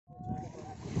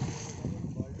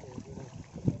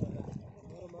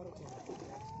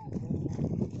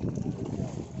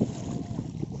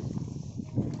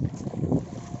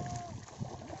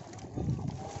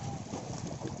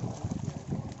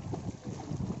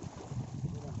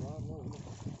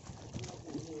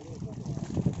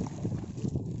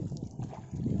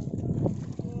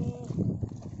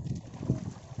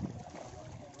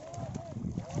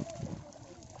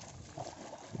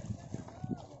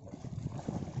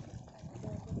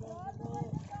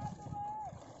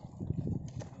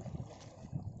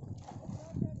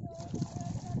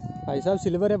भाई साहब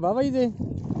सिल्वर है बाबा जी दे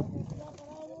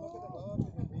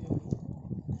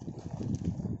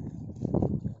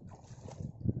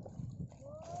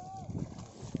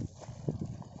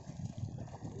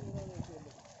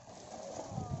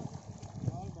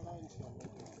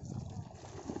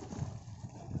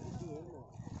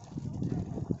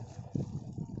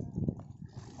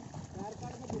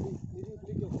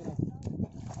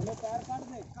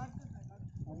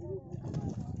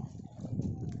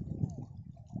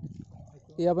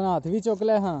ये अपना हाथ भी चुक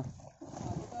ले। हाँ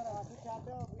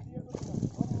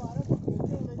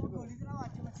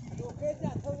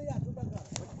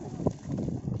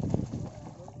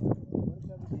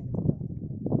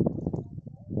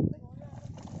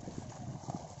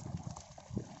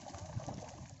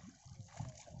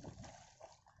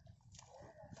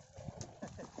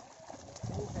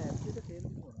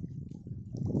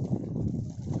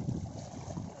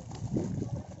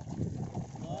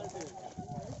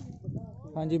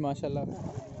हाँ जी माशाल्लाह।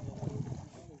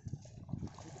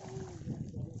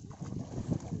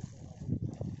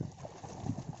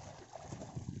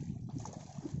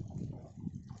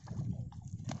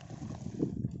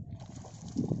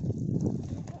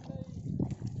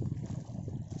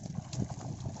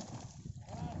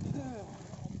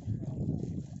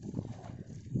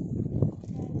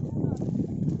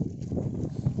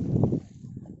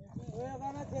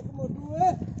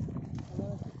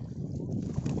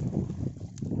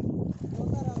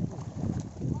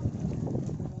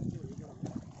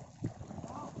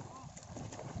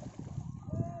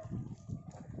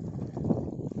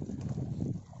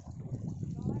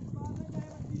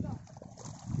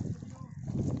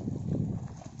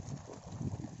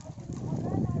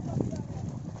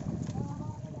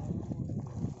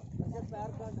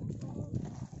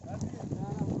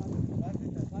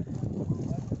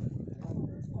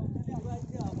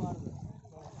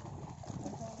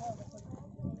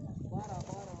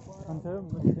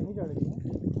 मछली नहीं चढ़ गई।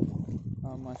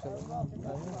 हाँ माशाल्लाह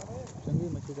चंगी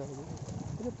मछली चढ़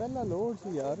गई। ये पहला लोड सी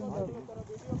यार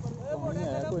पानी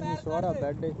है कोई नहीं सवारा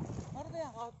बैड है।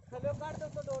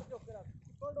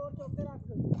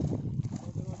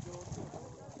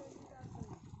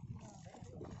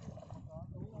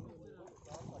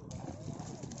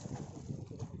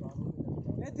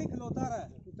 खिलौता रहा है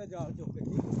जाल चौक के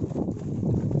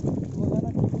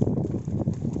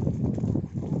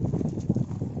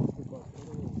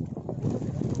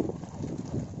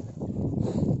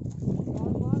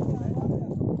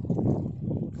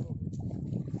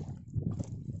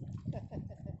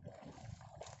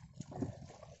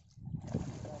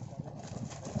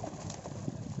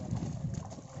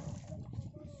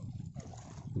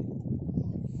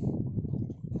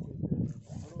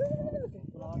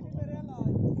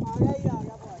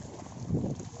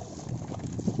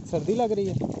सर्दी लग रही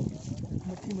है।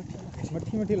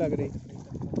 मट्ठी मट्ठी लग रही है।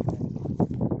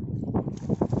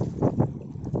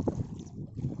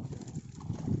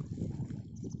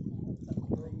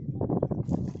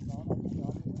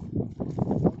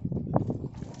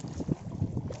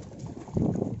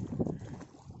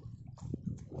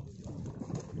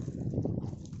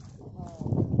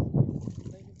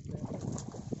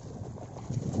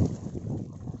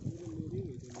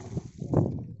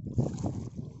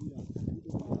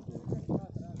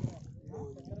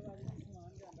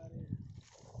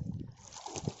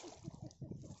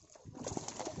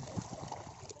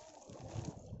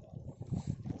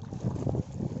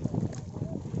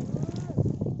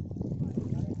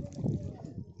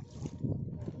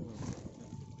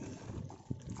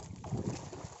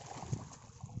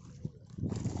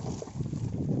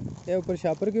 ये ऊपर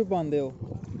छापर क्यों पाते हो?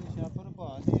 छापर पा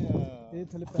ये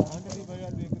थले ठंड की वजह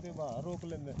देखते बाहर रोक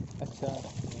लेंगे। अच्छा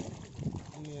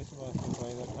ये इस वास्ते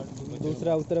फायदा ठंड।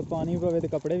 दूसरा उस तरफ पानी पवे तो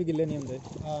कपड़े भी गिले नहीं होंगे।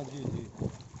 हाँ जी जी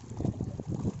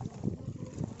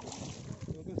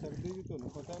क्योंकि सर्दी भी तो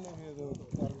पता नहीं फिर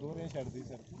दो रहे सर्दी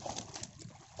सर्दी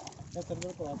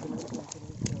सर्वर पा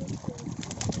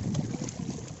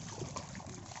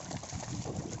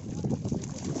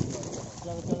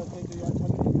चल चल तो यार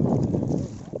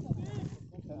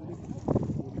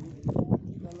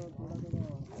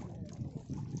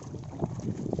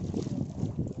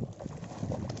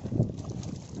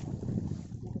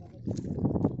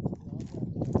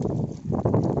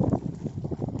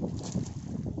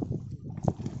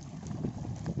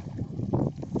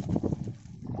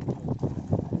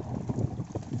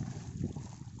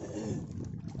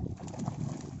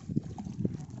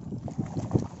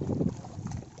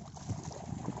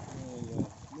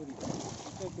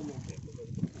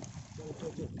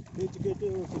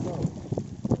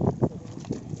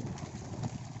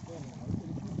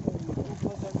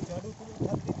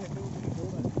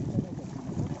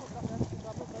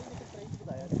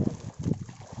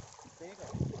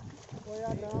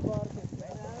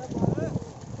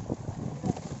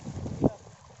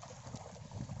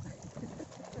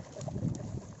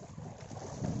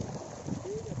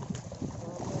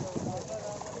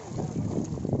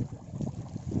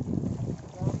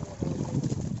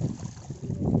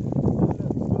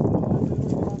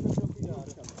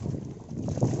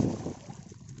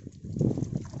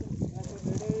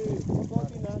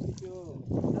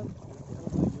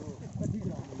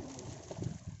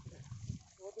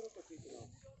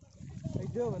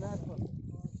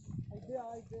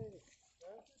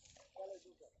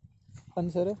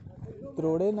अंसर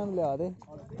त्रोड़े ना लिया दे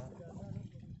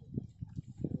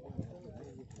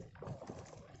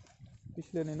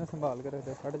पिछले नहीं ना संभाल के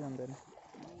रखते फट जाते हैं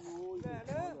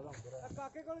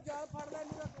काके को जाल फड़ ले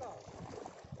नहीं रखला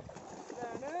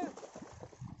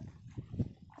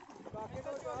काके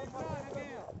को जाल फड़ लगे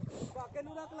काके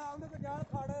नु रख ला उन्हें को जाल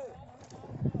फड़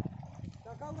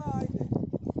काका उड़ा आई दे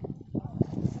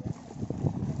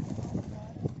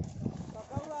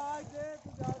काका उड़ा आई दे तू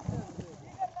जाल फड़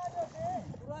दे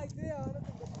पूरा आई दे यार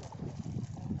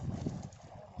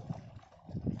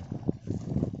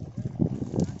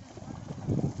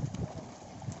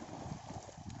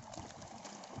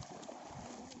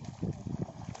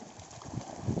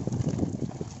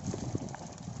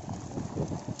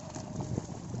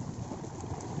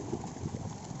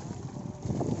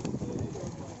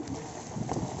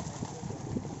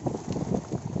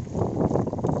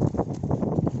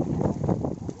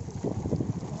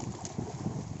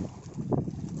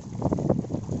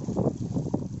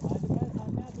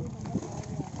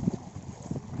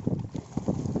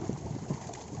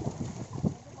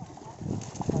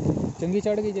चंगी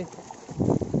चढ़ गई जे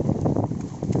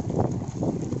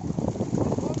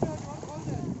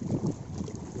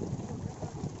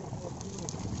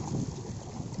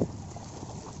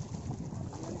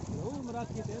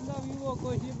मराठी देंदा भी वो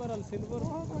कोई बरल सिल्वर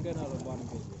के नाल बन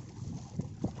गई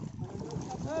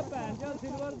ए भैन जो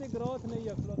सिल्वर दी ग्रोथ नहीं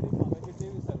अखलो दी भावे किते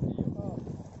भी सर्दी है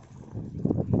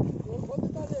और खुद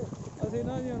ता जे असि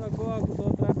ना जी ना को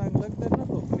 2-3 टंग लगते ना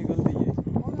धुप निकलदी है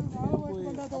कोई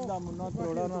अद्धा मुन्ना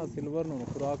थोड़ा ना सिल्वर नु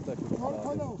खुराक दा जी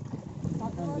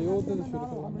वो तो शुरू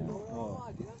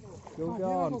क्योंकि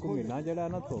आन को महीना जेड़ा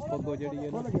ना धुप अगो जेड़ी है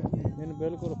ना इन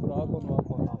बिल्कुल खुराक होना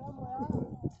पाना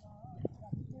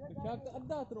क्या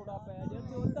अद्धा त्रोड़ा पै जाए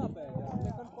तो अद्धा पै जाए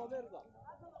लेकिन पवेगा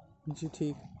जी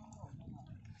ठीक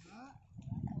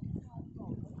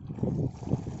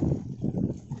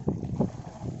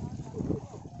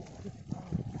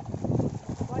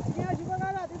मछलियां शुभ का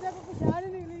रात देखो कुछ शान ही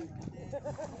निकली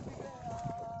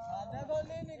आधा गोल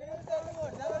नहीं निकली तो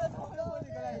मोड़ जा मेरा थोड़ा वो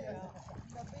निकल आया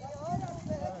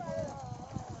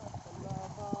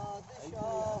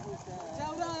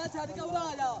चावड़ा आया छाती का उड़ा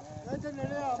आ जा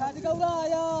छाती का उड़ा आ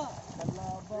जा अल्लाह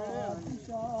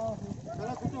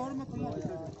कुछ और मत ला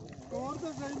और तो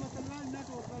सही मसला इतना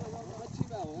टोटा लगा अच्छी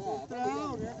बात है तेरा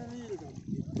हो गया नहीं लगा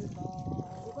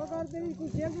वो कर तेरी कुछ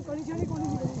शेर की कड़ी छड़ी कोनी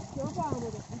निकली क्यों पागल हो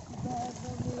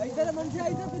इधर मन से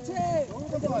इधर पीछे ओ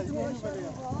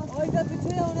इधर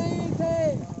पीछे हो नहीं थे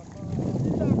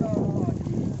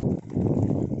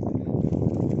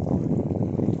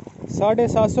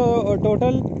 750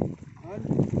 टोटल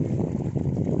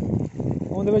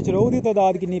ਉਹਦੇ ਵਿੱਚ ਰੋਹ ਦੀ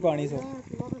ਤਾਦਾਦ ਕਿੰਨੀ ਪਾਣੀ ਸੋ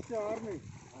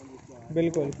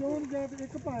ਬਿਲਕੁਲ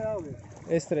ਇੱਕ ਪਾਇਆ ਹੋਵੇ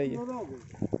ਇਸ ਤਰ੍ਹਾਂ ਹੀ ਹੈ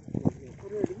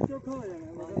ਰੇਟ ਵੀ ਚੋਖਾ ਹੋ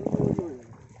ਜਾਣਾ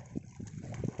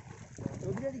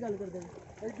ਉਹਦੀ ਦੀ ਗੱਲ ਕਰਦੇ ਨੇ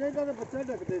ਇੱਦਾਂ ਹੀ ਤਾਂ ਬੱਚਾ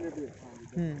ਡੱਕਦੇ ਨੇ ਤੇ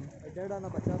ਇੱਦਾਂ ਜਿਹੜਾ ਨਾ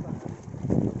ਬੱਚਾ ਤਾਂ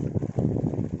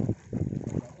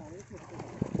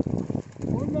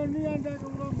ਉਹਨਾਂ ਨਹੀਂ ਆਂਦਾ ਕਿ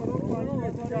ਉਹ ਮਰੋ ਪਾਣੀ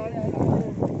ਵਿੱਚ ਜਾ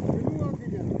ਇਹਨੂੰ ਆਂਦੀ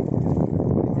ਜਾਂਦਾ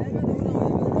ਜਾਏਗਾ ਤਾਂ ਉਹਨਾਂ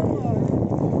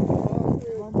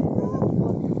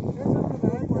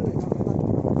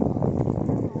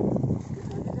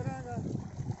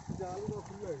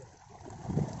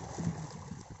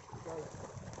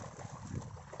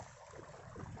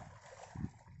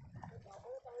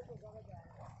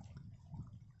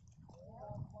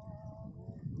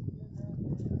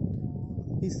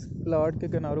इस प्लाट के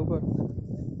किनारों पर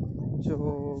जो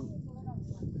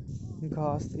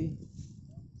घास थी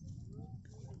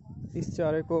इस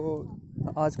चारे को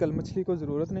आजकल मछली को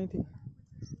ज़रूरत नहीं थी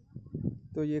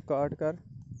तो ये काट कर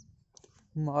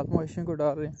माल मवेशियों को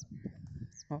डाल रहे हैं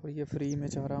और ये फ्री में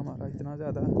चारा हमारा इतना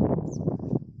ज़्यादा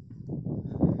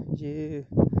ये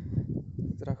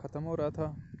ज़रा ख़त्म हो रहा था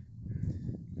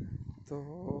तो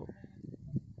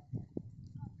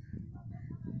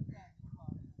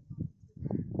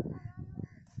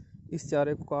इस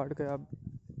चारे को काट के अब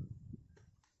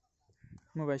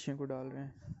मवेशियों को डाल रहे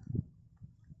हैं।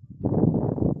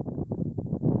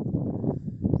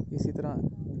 इसी तरह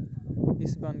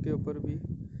इस बन के ऊपर भी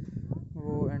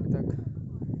वो एंड तक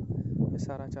ये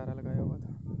सारा चारा लगाया हुआ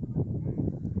था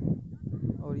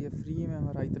और ये फ्री में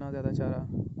हमारा इतना ज़्यादा चारा,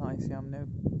 ना इसे हमने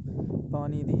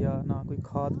पानी दिया ना कोई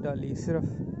खाद डाली, सिर्फ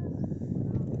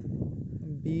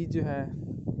बीज जो है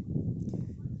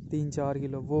 3-4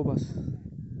 किलो वो बस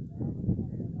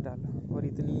डाला और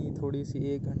इतनी थोड़ी सी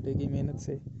 1 घंटे की मेहनत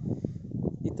से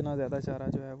इतना ज़्यादा चारा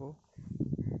जो है वो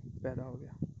पैदा हो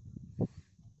गया।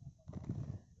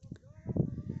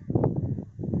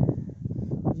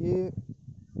 ये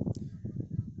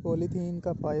पॉलीथीन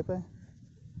का पाइप है।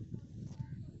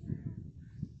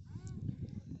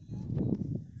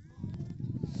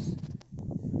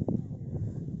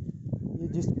 ये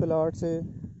जिस प्लाट से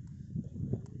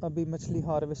अभी मछली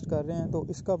हार्वेस्ट कर रहे हैं तो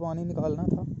इसका पानी निकालना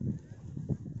था,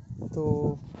 तो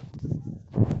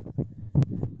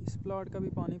इस प्लाट का भी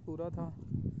पानी पूरा था।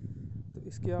 तो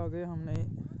इसके आगे हमने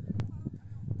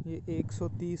ये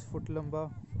 130 फुट लंबा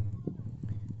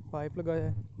पाइप लगाया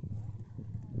है,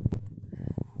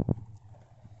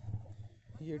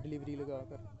 ये डिलीवरी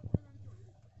लगाकर।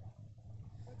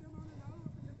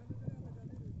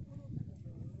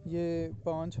 ये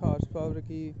 5 हार्स पावर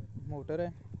की मोटर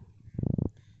है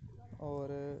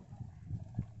और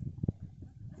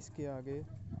इसके आगे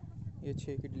ये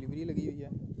 6 की डिलीवरी लगी हुई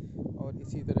है और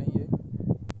इसी तरह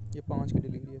ये 5 की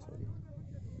डिलीवरी है सॉरी।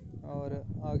 और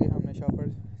आगे हमने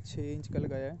शापर 6 इंच का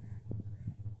लगाया है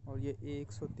और ये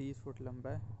 130 फुट लंबा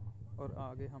है और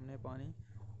आगे हमने पानी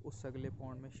उस अगले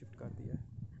पॉन्ड में शिफ्ट कर दिया है।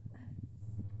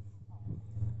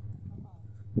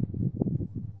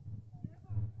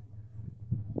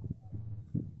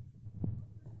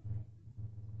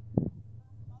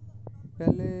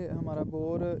 पहले हमारा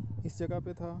बोर इस जगह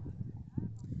पे था,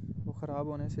 वो ख़राब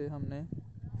होने से हमने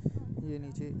ये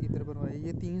नीचे इधर बनवाया।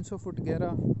 ये 300 फुट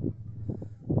गहरा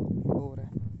बोर है।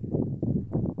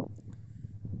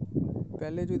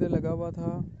 पहले जो इधर लगा हुआ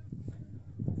था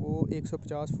वो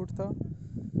 150 फुट था,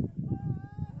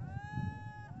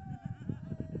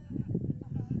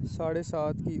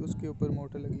 7.5 की उसके ऊपर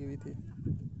मोटर लगी हुई थी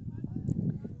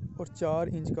और 4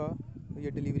 इंच का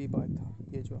ये डिलीवरी पाइप था।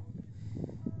 ये जो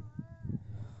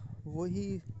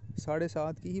वही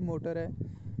 7.5 की ही मोटर है,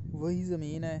 वही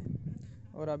ज़मीन है।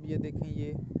 और अब ये देखें,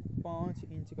 ये 5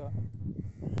 इंच का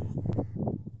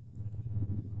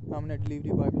हमने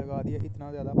डिलीवरी पाइप लगा दिया।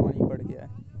 इतना ज़्यादा पानी बढ़ गया है।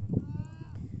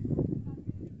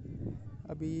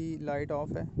 अभी लाइट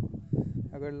ऑफ है,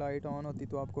 अगर लाइट ऑन होती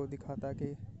तो आपको दिखाता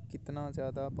कि कितना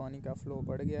ज़्यादा पानी का फ़्लो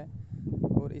बढ़ गया है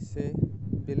और इससे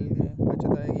बिल में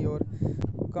बचत आएगी और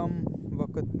कम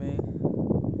वक्त में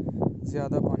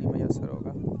ज़्यादा पानी मैसर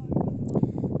होगा।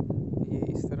 ये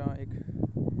इस तरह एक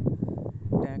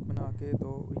टैंक बना के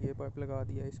तो ये पाइप लगा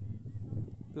दिया इस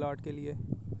प्लाट के लिए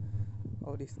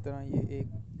और इस तरह ये एक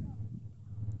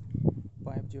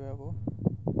पाइप जो है वो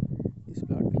इस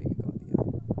प्लाट के लिए लगा दिया।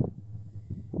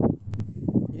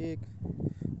 ये एक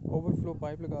ओवरफ्लो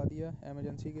पाइप लगा दिया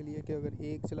एमरजेंसी के लिए कि अगर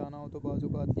एक चलाना हो तो बाजू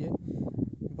बात ये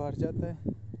भर जाता है,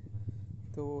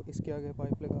 तो इसके आगे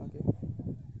पाइप लगा के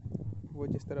वो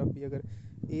जिस तरफ भी अगर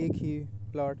एक ही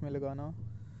प्लाट में लगाना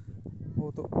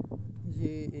हो तो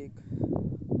ये एक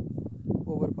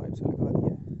ओवर पाइप से लगा दिया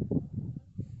है।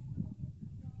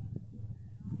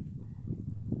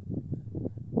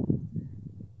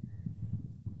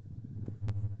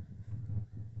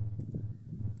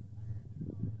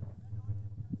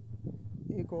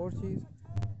 एक और चीज़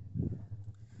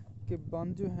कि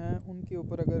बंद जो हैं उनके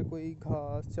ऊपर अगर कोई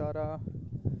घास चारा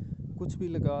कुछ भी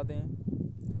लगा दें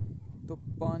तो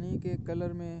पानी के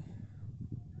कलर में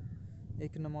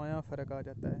एक नुमायाँ फ़र्क आ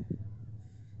जाता है।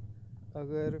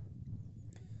 अगर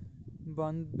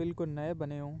बंद बिल्कुल नए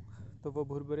बने हों तो वो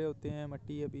भुरभुरे होते हैं,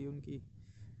 मिट्टी अभी उनकी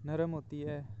नरम होती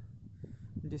है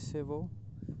जिससे वो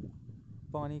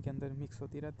पानी के अंदर मिक्स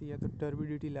होती रहती है, तो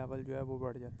टर्बिडिटी लेवल जो है वो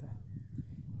बढ़ जाता है।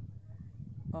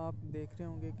 आप देख रहे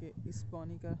होंगे कि इस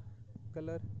पानी का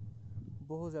कलर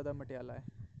बहुत ज़्यादा मटियाला है,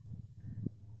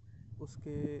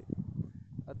 उसके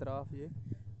अतराफ़ ये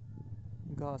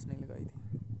घास नहीं लगाई थी।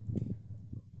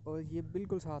 और ये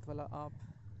बिल्कुल साथ वाला आप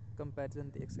कंपैरिजन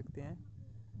देख सकते हैं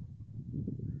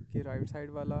कि राइट साइड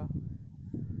वाला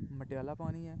मटियाला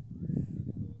पानी है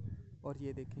और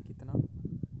ये देखें कितना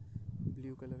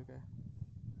ब्लू कलर का है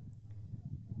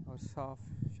और साफ़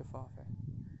शफाफ है।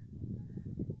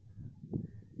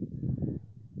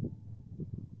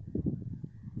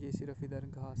 ये सिर्फ इधर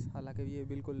घास, हालांकि ये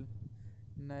बिल्कुल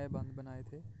नए बंद बनाए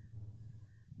थे,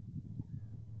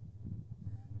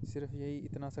 सिर्फ यही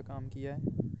इतना सा काम किया है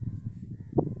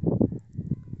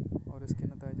और इसके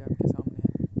नतीजे आपके सामने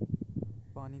हैं।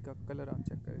 पानी का कलर आप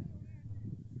चेक करें।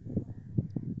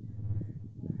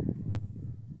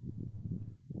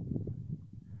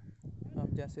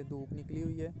 अब जैसे धूप निकली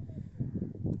हुई है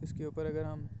तो इसके ऊपर अगर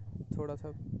हम थोड़ा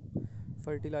सा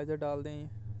फर्टिलाइज़र डाल दें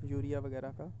यूरिया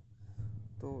वगैरह का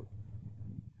तो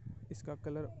इसका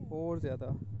कलर और ज़्यादा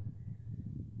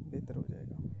बेहतर हो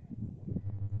जाएगा।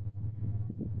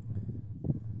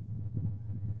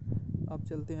 अब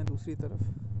चलते हैं दूसरी तरफ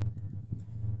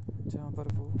जहाँ पर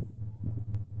वो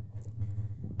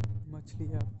मछली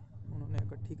है उन्होंने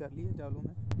इकट्ठी कर ली है जालों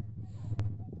में।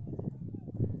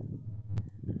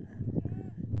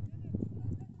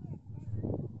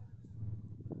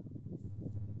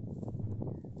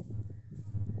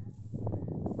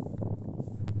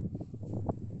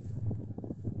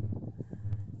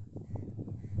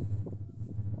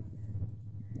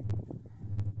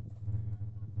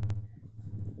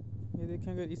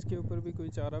 देखें अगर इसके ऊपर भी कोई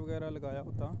चारा वगैरह लगाया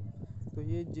होता तो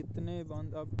ये जितने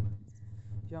बंद अब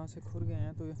यहाँ से खुर गए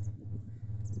हैं, तो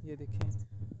ये देखें,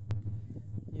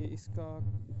 ये इसका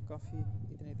काफ़ी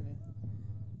इतने ये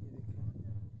देखें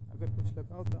अगर कुछ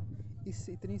लगा होता इस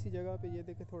इतनी सी जगह पे, ये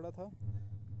देखें थोड़ा था,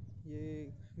 ये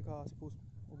घास फूस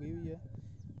उगी हुई है,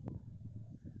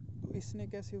 तो इसने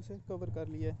कैसे उसे कवर कर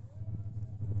लिया है,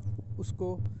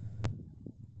 उसको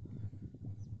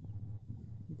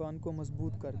बांध को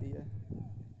मजबूत कर दिया है।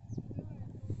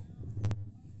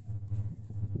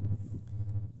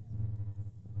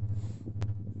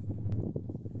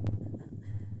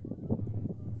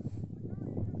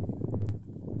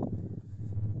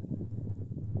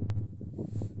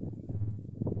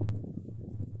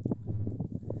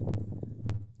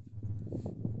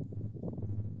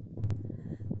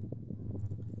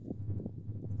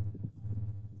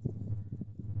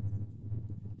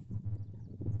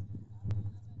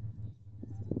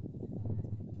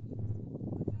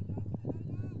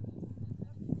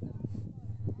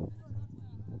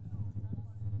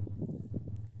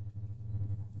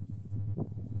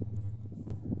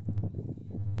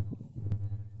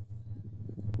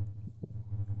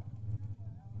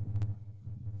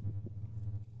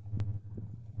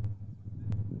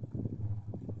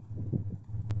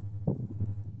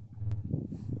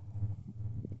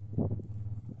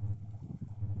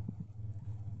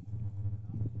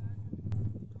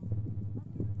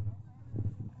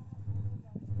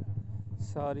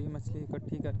 सारी मछली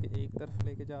इकट्ठी करके एक तरफ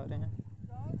लेके जा रहे हैं।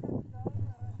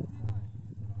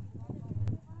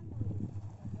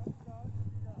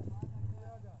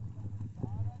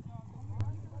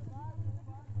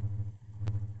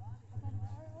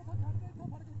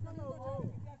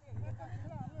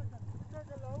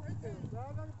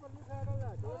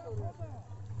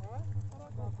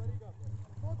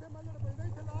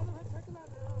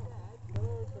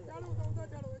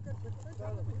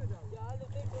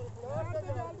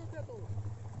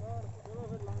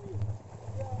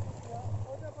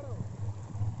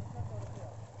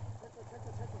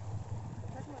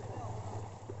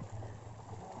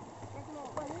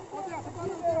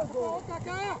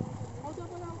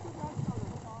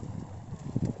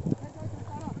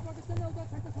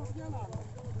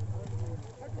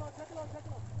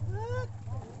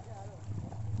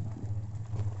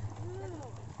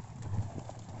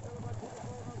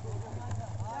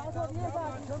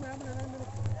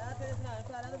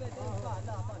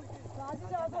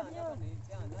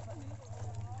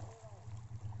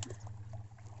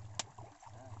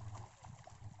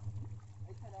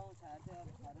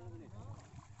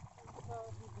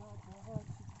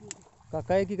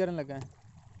 काका ये की करन लगा है?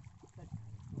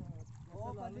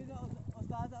 ओ पल्ली दा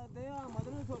उस्ताद दे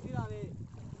मदन नु छोटी लावे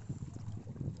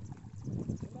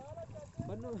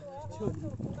बन्नो छोटी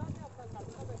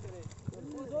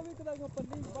जो भी कदा को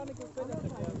पल्ली बन के ऊपर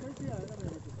कैसी है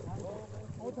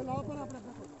ओ थला पर अपने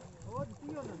ओ दी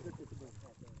हो ना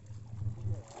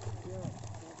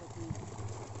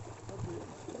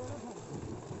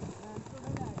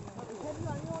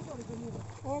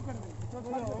ओ कर दे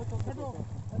छोटो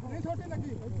नहीं छोटी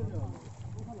लगी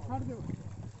छाड़ दो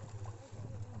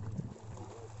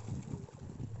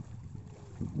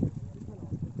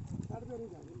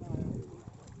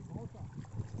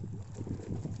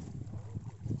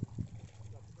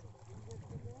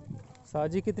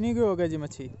साजी कितनी की हो गई जी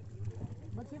मच्छी?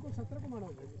 मच्छी को 70 को माना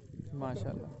हो गया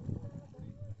माशाल्लाह।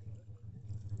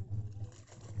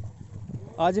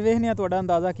 आज वेखने ਤੁਹਾਡਾ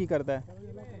अंदाजा की करता है?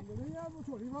 नहीं यार वो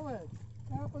छोटी बाबा है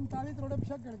 45 करोड़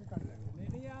पिछा करके काट देंगे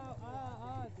नहीं आ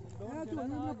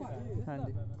हाँ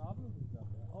जी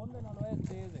ਉਹਦੇ ਨਾਲੋਂ ਇਹ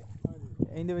ਤੇਜ਼ ਹੈ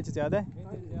ਇਹਦੇ ਵਿੱਚ ਜ਼ਿਆਦਾ ਹੈ?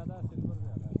 ਇਹਦੇ ਜ਼ਿਆਦਾ ਸਿਲਵਰ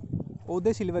ਜ਼ਿਆਦਾ ਹੈ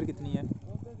ਉਹਦੇ ਸਿਲਵਰ ਕਿਤਨੀ ਹੈ?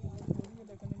 ਉਹਦੇ ਸਿਲਵਰ ਥੋੜੀ ਹੈ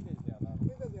ਲੇਕਿਨ ਇਹਦੇ ਜ਼ਿਆਦਾ ਹੈ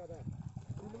ਇਹਦੇ ਜ਼ਿਆਦਾ ਹੈ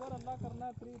ਸਿਲਵਰ ਅੱਲਾ ਕਰਨਾ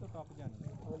 3 ਤੋਂ ਟੱਪ ਜਾਣੀ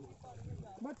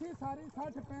ਮੱਛੀ ਸਾਰੀ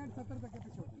 60 65 70 ਤੱਕ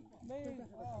ਪਿਛੋ ਨਹੀਂ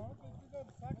ਹਾਂ 60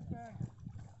 65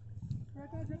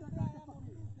 ਪੇਟਾ ਛੇਟਾ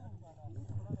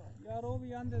ਯਾਰ ਉਹ ਵੀ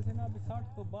ਆਂਦੇ ਸੀ ਨਾ ਵੀ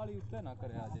 60 ਤੋਂ ਬਾਲੀ ਉੱਤੇ ਨਾ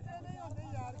ਕਰਿਆ ਜੇ ਨਹੀਂ ਹੁੰਦੇ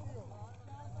ਯਾਰ ਕੀ ਹੋ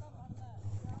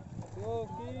ਉਹ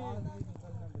ਕੀ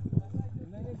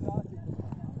ਨਹੀਂ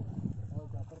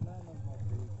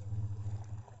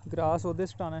ਗਲਾਸ ग्रास ਉਹਦੇ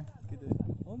ਸਟਾਣਾ ਕਿਤੇ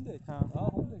ਹੁੰਦੇ ਹਾਂ ਆ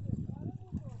ਹੁੰਦੇ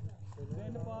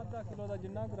 3-5 ਕਿਲੋ ਦਾ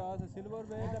ਜਿੰਨਾ ਗਰਾਸ ਸਿਲਵਰ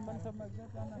ਵੇਟ ਮਨ ਸਭ ਮੈਂ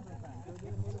ਚਾਹਨਾ ਕਿਉਂ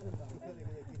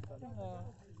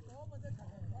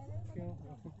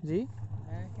जी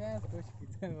मैं क्या कुछ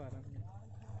कितने बार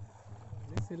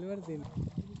ये सिल्वर दिल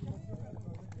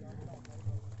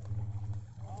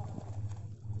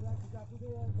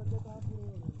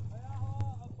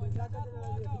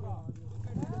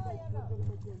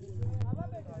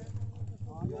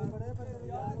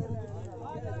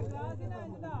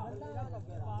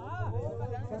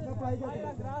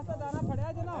ਗਰਾਸ ਦਾ ਦਾਣਾ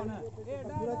ਫੜਿਆ ਜੇ ਨਾ ਹੁਣ ਇਹ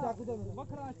ਪੂਰਾ ਚਾਕੂ ਤੇ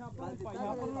ਵੱਖਰਾ ਛਾਪਾ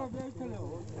ਪਾਈਆ ਪਰ ਨੂੰ ਵੇਚ ਕੇ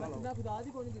ਲਿਓ ਨਾ ਖੁਦਾ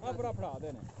ਦੀ ਕੋਈ ਨਹੀਂ ਆ ਪੂਰਾ ਫੜਾ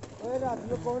ਦੇ ਨੇ ਓਏ ਰਾਤ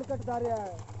ਨੂੰ ਕੌਣ ਕੱਟਦਾ ਰਿਹਾ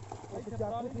ਹੈ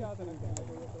ਚਾਕੂ ਦੀ ਯਾਦ ਨਹੀਂ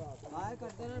ਆਏ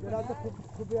ਕਰਦੇ ਨੇ ਜਿਹੜਾ ਤਾਂ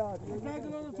ਖੁੱਬਿਆ 1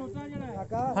 ਕਿਲੋ ਦਾ ਛੋਟਾ ਜਿਹੜਾ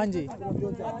ਕਾਕਾ ਹਾਂਜੀ ਅੱਧਾ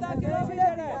ਕਿਲੋ ਵੀ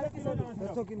ਜਿਹੜਾ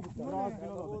ਦੱਸੋ ਕਿੰਨ ਦਿੱਤਾ 10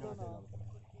 ਕਿਲੋ ਦਾ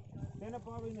ਇਹਨੇ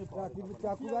ਪਾ ਵੀ ਨਹੀਂ ਰਾਤੀ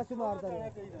ਚਾਕੂ ਵੈਸੇ ਮਾਰਦਾ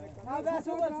ਆ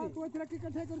ਵੈਸੇ ਤੂੰ ਇੱਥੇ ਰੱਖੀ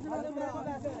ਇਕੱਠੇ ਕਰ ਜਣਾ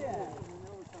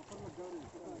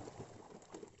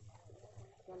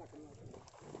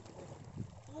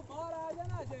ਤੂੰ ਬਾਹਰ ਆ ਜਾ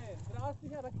ਨਾ ਜੇ ਗਰਾਸ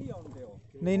ਪਿੱਛੇ ਰੱਖੀ ਆਉਂਦੇ ਹੋ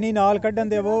ਨਹੀਂ ਨਾਲ ਕੱਢਣ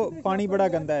ਦੇ ਉਹ ਪਾਣੀ ਬੜਾ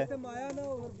ਗੰਦਾ ਹੈ ਮਾਇਆ ਨਾ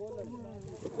ਹੋਰ ਬੋਲ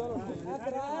ਚਲੋ ਆ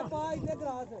ਕਰਾਇਆ ਪਾ ਇੱਥੇ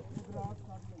ਗਰਾਸ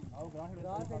ਆਓ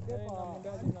ਗਰਾਸ ਇੱਥੇ ਪਾ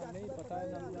ਮੁੰਡਾ ਜਿੰਨਾ ਨਹੀਂ ਪਤਾ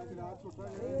ਹੈ ਨਾ ਗਰਾਸ ਛੋਟਾ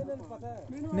ਇਹਨਾਂ ਨੂੰ ਪਤਾ ਹੈ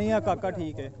ਨਹੀਂ ਆ ਕਾਕਾ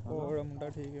ਠੀਕ ਹੈ ਉਹ ਮੁੰਡਾ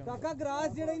ਠੀਕ ਹੈ ਕਾਕਾ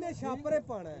ਗਰਾਸ ਜਿਹੜਾ ਇਹਨੇ ਛਾਪਰੇ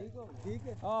ਪਾਣਾ ਹੈ ਠੀਕ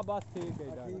ਹੈ ਹਾਂ ਬਸ ਠੀਕ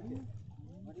ਹੈ ਠੀਕ ਹੈ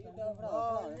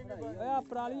ਓਏ ਆ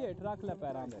ਪਰਾਲੀ ਹੇਠ ਰੱਖ ਲੈ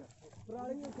ਪੈਰਾਂ ਦੇ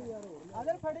ਪਰਾਲੀ ਉੱਤੇ ਯਾਰ ਹੋਰ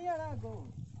ਆਦਰ ਫੜੀ ਆਣਾ ਅੱਗੋਂ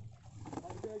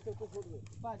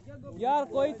ਯਾਰ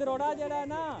ਕੋਈ ਤਰੋੜਾ ਜਿਹੜਾ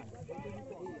ਨਾ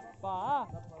ਭਾ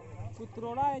ਕੋਈ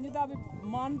ਤਰੋੜਾ ਇੰਜ ਦਾ ਵੀ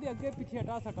ਮਨ ਦੇ ਅੱਗੇ ਪਿੱਛੇ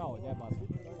ਹਟਾ ਸਕਾ ਹੋ ਜਾਏ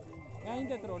ਬਸ ਐਂ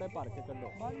ਦੇ ਤਰੋੜੇ ਭਰ ਕੇ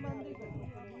ਕੱਢੋ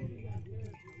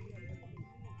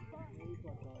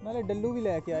ਨਾਲੇ ਡੱਲੂ ਵੀ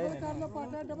ਲੈ ਕੇ ਆਏ ਨੇ ਕਰ ਲੋ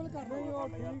ਪਾਟਾ ਡਬਲ ਕਰ ਲੋ ਉਹ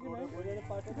ਠੀਕ ਨੇ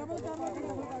ਡਬਲ ਕਰ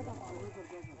ਲੋ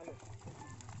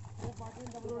ਉਹ ਪਾਟੇ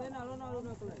ਡਬਲੋੜੇ ਨਾਲੋਂ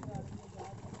ਨਿਕਲ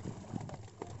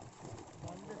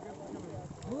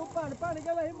ਮੂੰਹ ਭਣ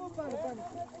ਕੇ ਭਾਈ ਮੂੰਹ ਭਣ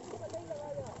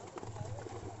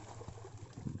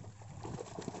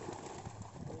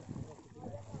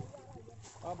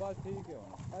ਆ ਬਸ ਠੀਕ ਹੈ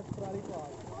ਹੁਣ ਅੱਜ ਪਰਾਲੀ ਪਾ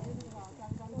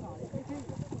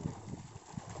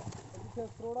ਇੱਥੇ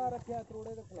ਤਰੋੜਾ ਰੱਖਿਆ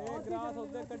ਤਰੋੜੇ ਦੇ ਖਿਲਾਫ ਇਹ ਗਰਾਸ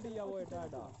ਉੱਤੇ ਕੱਢੀ ਜਾਓ ਏਡਾ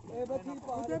ਏਡਾ ਇਹ ਬੱਚੀ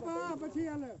ਪਾ ਉੱਤੇ ਪਾ ਬੱਚੀ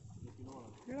ਹਲ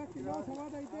ਜਿਹੜਾ ਕਿਲੋ ਸਵਾ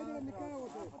ਦਾ ਇੱਥੇ ਜਿਹੜਾ ਨਿੱਕਾ ਹੈ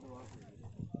ਉੱਤੇ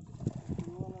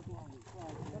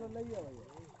ਚਲੋ ਲਈ ਆ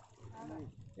ਭਾਈ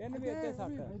ਇਹਨ ਵੀ ਇੱਥੇ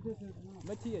ਸੱਟ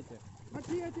ਮੱਛੀ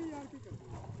ਇੱਥੇ ਯਾਰ ਕੀ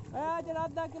ਕਰਦੇ ਇਹ ਜਿਹੜਾ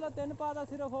ਅੱਧਾ ਕਿਲੋ 3 ਪਾ ਦਾ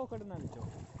ਸਿਰਫ ਉਹ ਕੱਢਣਾ ਵਿੱਚੋਂ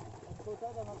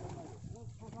ਛੋਟਾ ਦਾਣਾ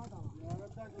ਛੋਟਾ ਦਾਣਾ ਯਾਰ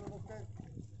ਅੱਧਾ ਕਿਲੋ ਉੱਤੇ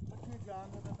ਮੱਛੀ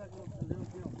ਜਾਨ ਦੇ ਅੱਧਾ ਕਿਲੋ ਥੱਲੇ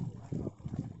ਉੱਤੇ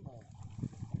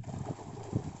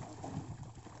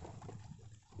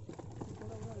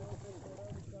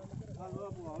ਹਾਲੋ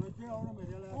ਬੁਆ ਇੱਥੇ ਆਉਣ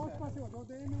ਮੇਰੇ ਵਾਲਾ ਉਸ ਪਾਸੇ ਹੋ ਜਾਓ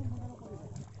ਤੇ ਇਹਨੂੰ ਮਗਰ ਪਾਈ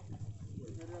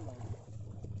ਮੇਰੇ ਵਾਲਾ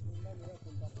ਮੇਰਾ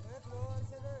ਕੁੰਡਾ ਇਹ ਫਲੋਰ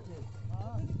ਸੇ ਦੇ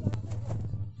ਹਾਂ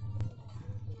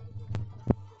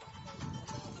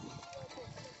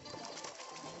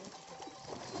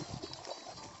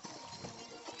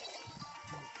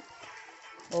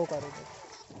ਉਹ ਕਰੇਗਾ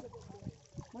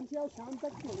मनसिया शाम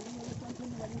तक छोड़ेंगे मेरे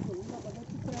टेंशन वाली छोड़ूंगा पता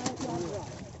कितना है क्या हुआ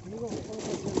मेरे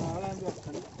को नाल आ गया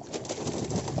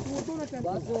तू तो ना टेंशन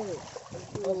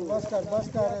बस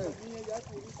कर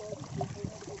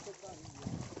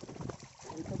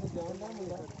ये तो जान ना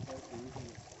मुंडा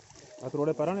आ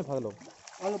थोड़े पैरा ने फस लो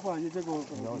आ लो भाजी ते गोल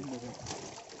कर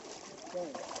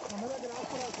हमारा ग्रास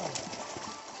पर आता है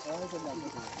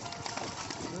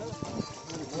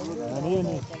तो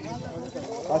नहीं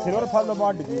आ सिल्वर फल लो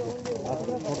मार दी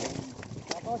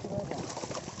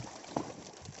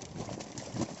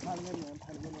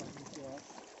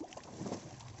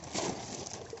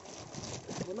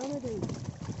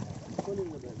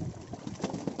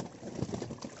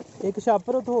एक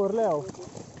छापर उतो होर ले आओ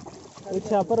एक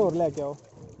छापर होर लेके आओ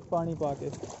पानी पा के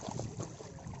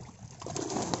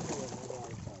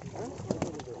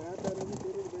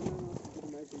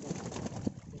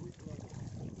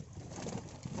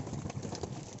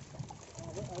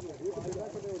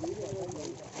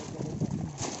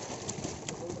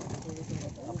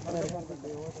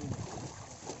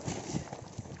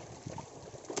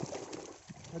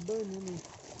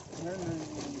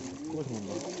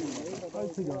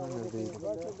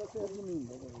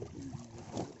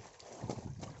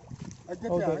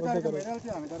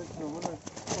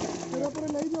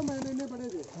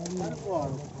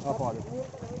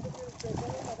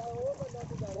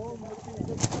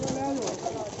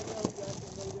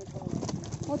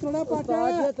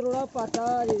थोड़ा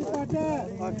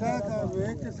पाटा का वे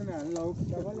किसने लाओ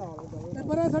ए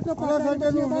बड़ा सट्टा पाटा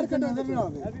नु अंदर के नजर ना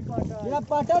आवे जेड़ा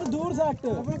पाटा दूर सट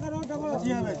डबल करो डबल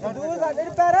जी हां दूर सट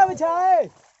पैरा बिछाए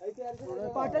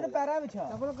पाटे ने पैरा बिछा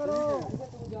डबल करो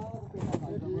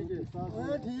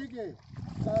ओए ठीक है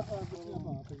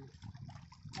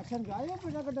एक्शन गायो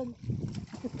बेटा कटन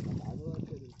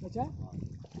अच्छा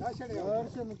ना छड़े और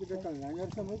से में किधर करना यार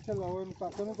समझ चलाओ इन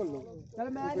काका नु कर लो चल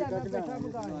मैं आ जाना बैठा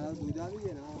मकान दूजा भी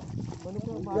है ना मनु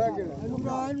को मार के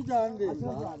मकान भी जान दे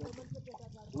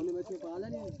ओने में से पाले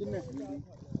नहीं किन्ने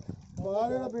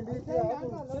पाले ना भिंडी से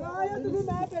चला आया तू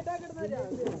मैं बेटा करदा जा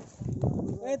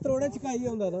ए त्रोड़े चकाई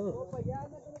आंदा ना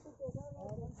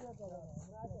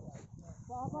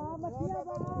पापा मछलियां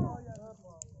बा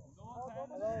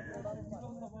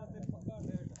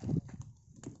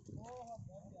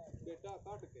ਬੇਟਾ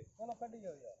ਕੱਢ ਕੇ ਚਲੋ ਕੱਢੀ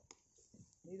ਜਾਓ ਯਾਰ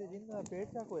ਨਹੀਂ ਤੇ ਜਿੰਨਾ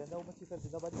ਪੇਟ ਚੱਕ ਹੋ ਜਾਂਦਾ ਉਹ ਮੱਛੀ ਫਿਰ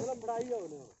ਜਿੱਦਾਂ ਵੱਜ ਚਲੋ ਫੜਾਈ ਜਾਓ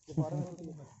ਨੇ ਦੁਬਾਰਾ ਨਹੀਂ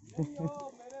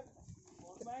ਉਹ ਮੇਰੇ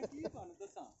ਹੁਣ ਮੈਂ ਕੀ ਤੁਹਾਨੂੰ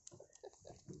ਦੱਸਾਂ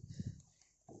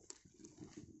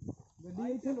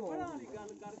ਗੱਡੀ ਇੱਥੇ ਲਵਾ ਵਾਲੀ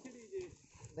ਗੱਲ ਕਰ ਛੜੀ ਜੇ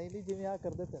ਨਹੀਂ ਨਹੀਂ ਜਿਵੇਂ ਆ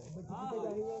ਕਰਦੇ ਪਏ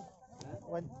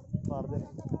ਮਾਰਦੇ ਨੇ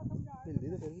ਹਿਲਦੀ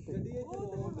ਤੇ ਫਿਰ ਵੀ ਗੱਡੀ ਇੱਥੇ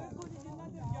ਲਵਾ ਦੇਖੋ ਜੀ ਜਿੰਨਾ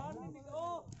ਤੇ ਯਾਰ ਨਹੀਂ ਨਿਕਲੋ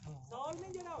ਸਾਲ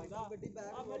ਨਹੀਂ ਜਿਹੜਾ ਹੁੰਦਾ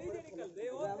ਆ ਮੜੀ ਜਿਹੜੀ ਕਰਦੇ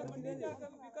ਉਹ ਤੇ ਮੰਡੀ ਜਾ ਕੇ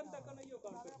ਵਿਕਣ ਤੱਕ ਨਹੀਂ ਉਹ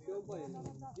ਕੰਮ ਕਰਦੇ ਕਿਉਂ ਭਾਈ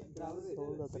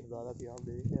ਸੋਲ ਦਾ ਤਾਂ ਜ਼ਿਆਦਾ ਪਿਆ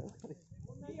ਦੇ ਗਿਆ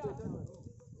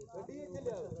ਗੱਡੀ ਇੱਥੇ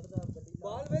ਲਿਆ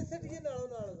ਬਾਲ ਵੈਸੇ ਵੀ ਨਾਲੋਂ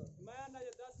ਨਾਲ ਮੈਂ ਨਾ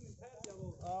ਜੇ 10 ਮਿੰਟ ਠਹਿਰ ਜਾਵੋ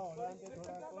ਆ ਹੋਣਾ ਤੇ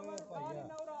ਥੋੜਾ ਕੋਈ ਭਾਈਆ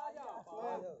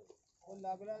ਉਹ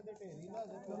ਲੱਗ ਰਿਹਾ ਤੇ ਢੇਰੀ ਨਾ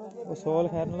ਉਹ ਸੋਲ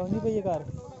ਖੈਰ ਨਾਲ ਨਹੀਂ ਪਈ ਘਰ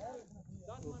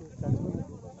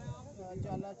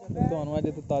ਤੁਹਾਨੂੰ ਅੱਜ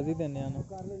ਤੋਂ ਤਾਜ਼ੀ ਦਿੰਨੇ ਆ ਨਾ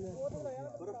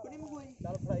ਬਰਫ ਨਹੀਂ ਮੰਗਵਾਈ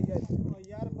ਚੱਲ ਫਰਾਈ ਜਾ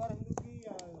ਯਾਰ ਬਰਫ ਨੂੰ ਕੀ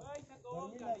ਆ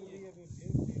ਗਰਮੀ ਲੱਗ ਰਹੀ ਹੈ ਫਿਰ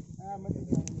ਆ ਮੈਂ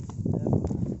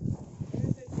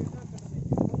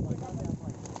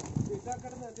ਬੇਟਾ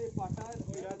ਕੱਢਣਾ ਤੇ ਪਾਟਾ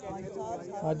ਮੇਰਾ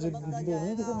ਅੱਜ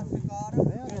ਦੇਣੀ ਕਿਸੇ ਨੂੰ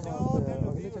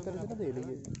ਅਗਲੇ ਚੱਕਰ ਵਿੱਚ ਨਾ ਦੇ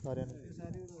ਲਈਏ ਸਾਰਿਆਂ ਨੂੰ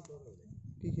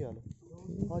ਕੀ ਖਿਆਲ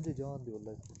ਅੱਜ ਜਾਣ ਦਿਓ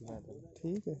ਲੈ ਮੈਂ ਤਾਂ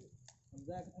ਠੀਕ ਹੈ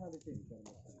ਜ਼ੈਕ ਥਾਂ ਦੇ ਚੇਂਜ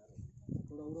ਕਰਨਾ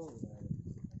ਥੋੜਾ ਉਰਾ ਹੋ ਗਿਆ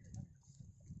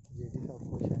ਜਿਹੜੀ ਸਭ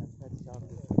ਕੁਝ ਹੈ ਮੈਂ ਜਾਣ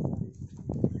ਦਿਓ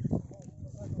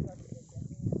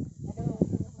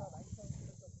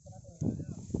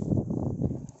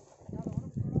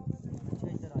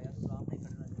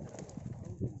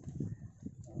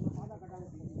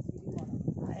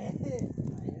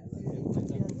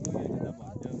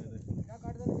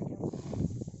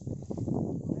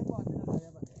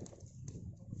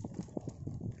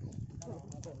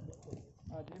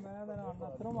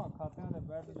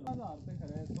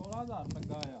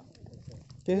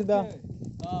ਕਿਸ ਦਾ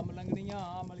ਆ ਮਲੰਗਣੀਆਂ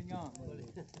ਆ ਮਲੀਆਂ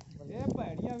ਇਹ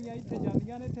ਭੈੜੀਆਂ ਵੀ ਇੱਥੇ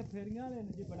ਜਾਂਦੀਆਂ ਨੇ ਇੱਥੇ ਫੇਰੀਆਂ ਨੇ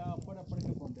ਜੀ ਬੜਾ ਆਪੜ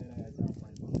ਕੇ ਪਾਉਂਦੇ ਰਹੇ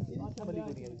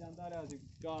ਜਾਂਦਾ ਰਿਹਾ ਸੀ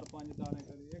 4-5 ਦਾਣੇ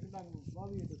ਕਰੀ ਇੱਕ ਤਾਂ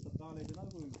ਵਾਵੀ ਤੇ 7 ਵਾਲੇ ਚ ਨਾ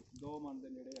ਕੋਈ 2 ਮਣ ਦੇ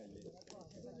ਨੇੜੇ ਆਏ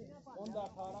ਉਹਦਾ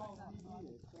 18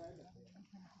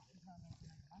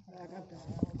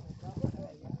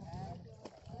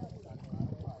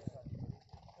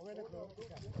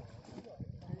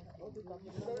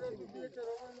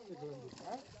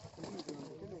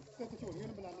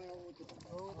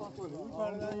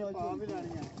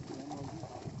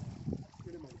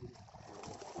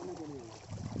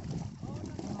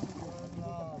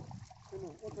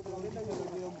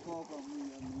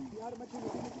 यार मच्छी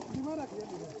बीमार रख दिया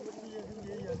मच्छी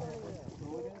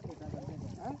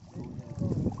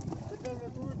ये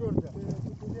तू भी तोड़ जा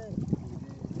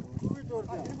तू भी तोड़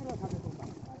जा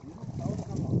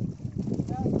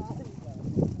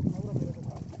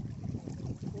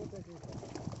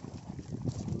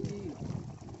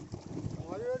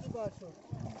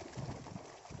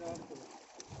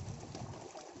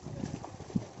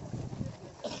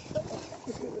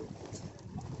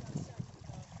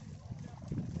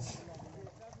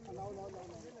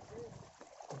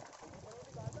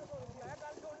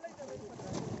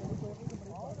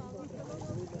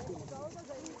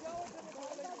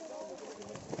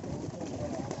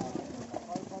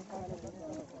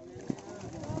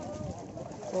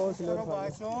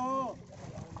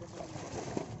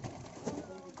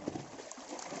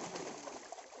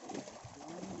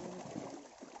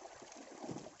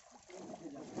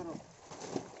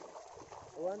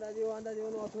ਉਹ ਆਂਦਾ ਜੀ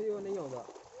ਉਹਨੂੰ ਉੱਥੋਂ ਹੀ ਉਹ ਨਹੀਂ ਆਉਂਦਾ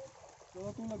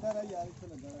ਚਲੋ ਤੂੰ ਲੱਗਾ ਰਹਿ ਯਾਰ ਇੱਥੇ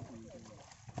ਲੱਗਾ ਰਹਿ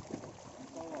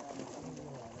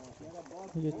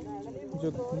ये जो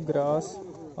ग्रास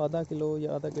आधा किलो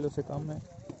या आधा किलो से कम है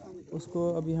उसको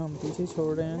अभी हम पीछे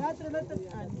छोड़ रहे हैं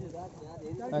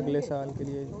अगले साल के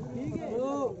लिए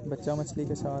बच्चा मछली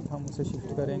के साथ हम उसे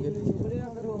शिफ्ट करेंगे।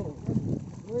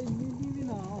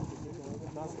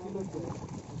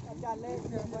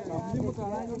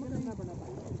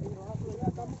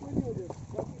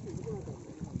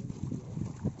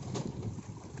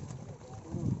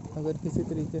 अगर किसी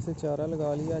तरीके से चारा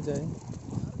लगा लिया जाए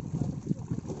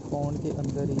पौंड के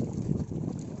अंदर ही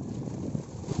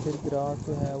फिर ग्रास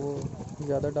जो है वो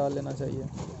ज़्यादा डाल लेना चाहिए,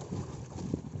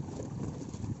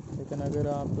 लेकिन अगर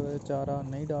आप चारा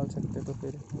नहीं डाल सकते तो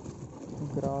फिर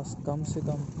ग्रास कम से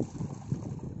कम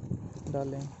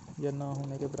डालें या ना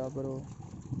होने के बराबर हो,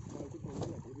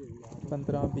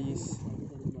 15-20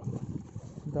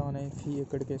 दाने फी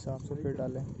एकड़ के हिसाब से फिर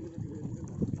डालें।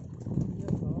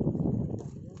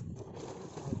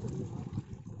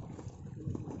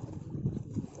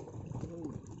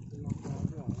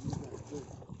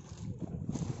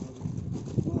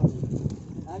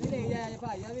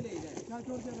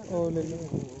 ओ ले लो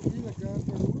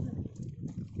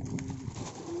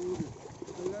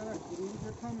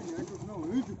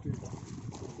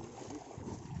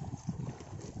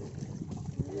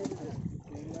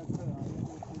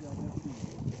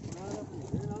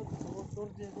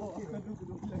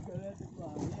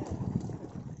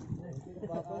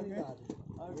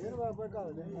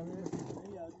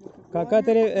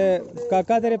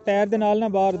ਕਾਕਾ ਤੇਰੇ ਪੈਰ ਦੇ ਨਾਲ ਨਾ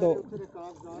ਬਾਹਰ ਦੋ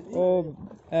ਉਹ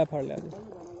ਇਹ ਫੜ ਲਿਆ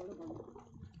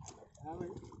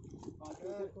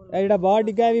ਇਹ ਜਿਹੜਾ ਬਾਹਰ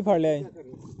ਡਿੱਗਾ ਇਹ ਵੀ ਫੜ ਲਿਆ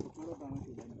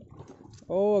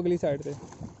ਉਹ ਅਗਲੀ ਸਾਈਡ ਤੇ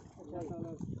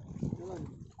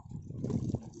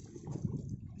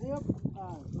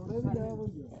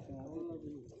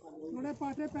थोड़े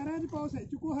पाटे पैर पाओ सही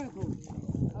चुको है तो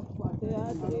अब पाटे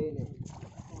चल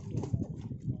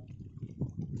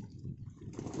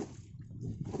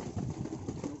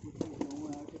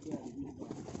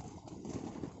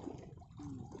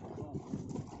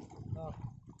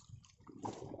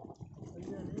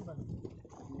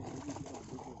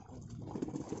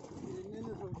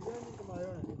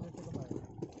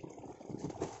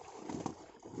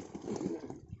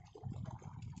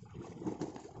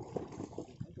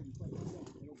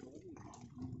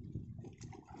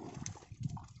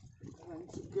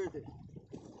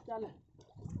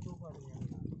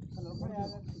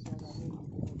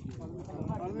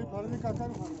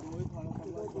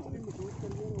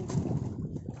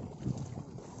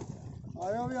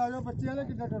आयो भी आयो बच्चे वाले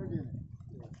कितना डर गए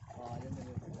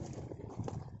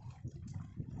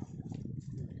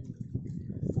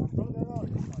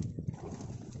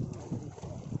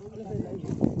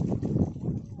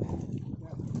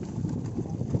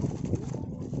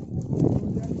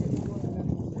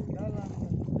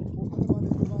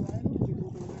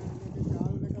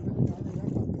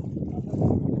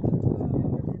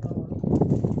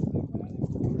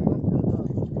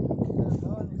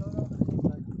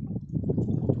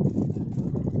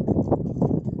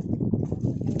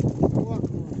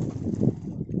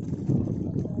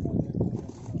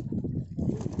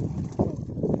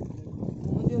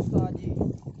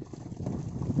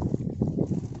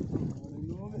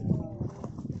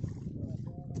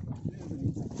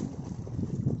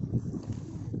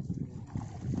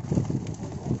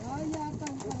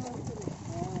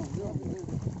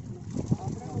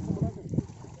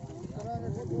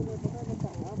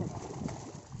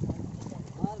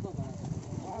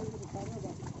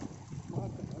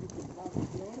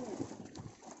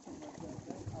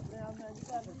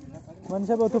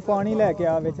मनसब उतो पानी लैके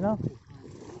आ बिच ना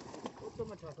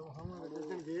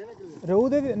रहू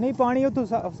दे नहीं पानी उतो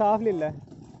साफ ले लै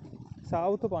साफ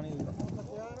उतो पानी ले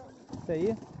सही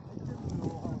है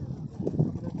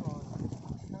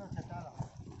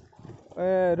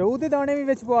रहू दे दाने भी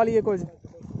बिच पवा लिए कुछ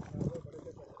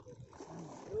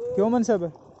क्यों मनसब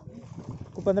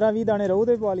को 15-20 दाने रहू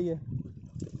दे पवा लिए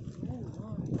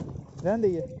रहन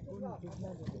दइए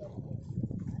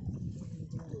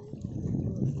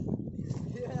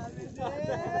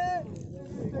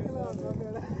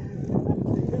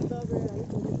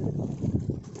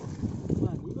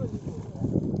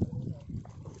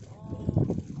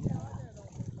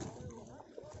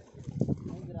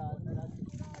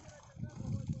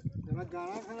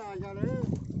गाना खड़ा आ जा रे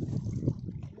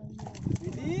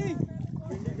दीदी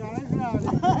भिंडी गाना खड़ा आ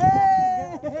जा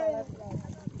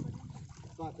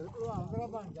बात तो आंध्रा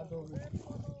बन जा 2 मिनट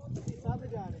सब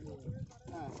जा रहे हैं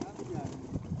हां सब जा रहे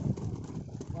हैं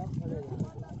सब खड़े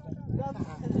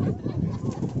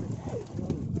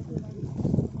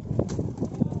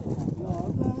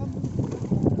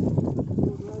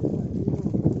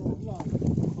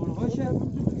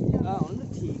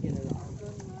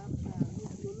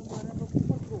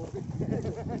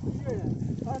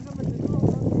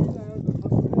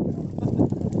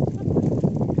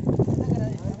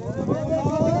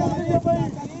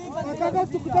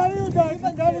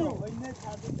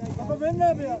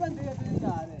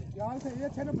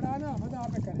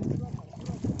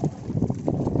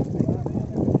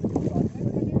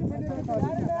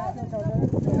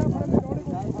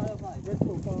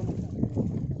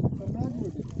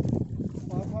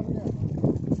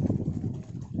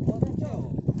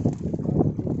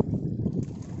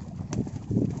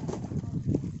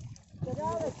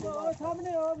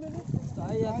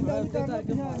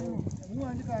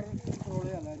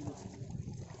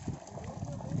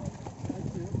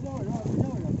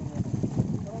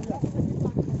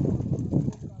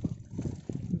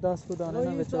दस को दाने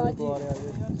ना बेचा पवा लिया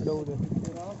रहू दे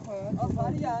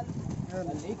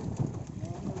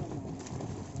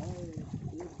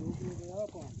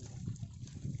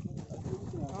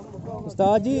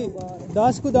उस्ताद जी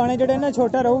 10 को दाने जड़े ना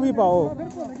छोटा रहू भी पाओ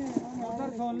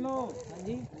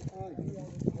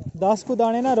 10 को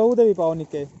दाने ना रहू दे भी पाओ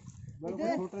निके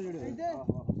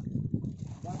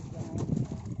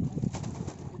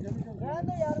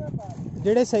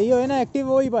जेड़े सही होए ना एक्टिव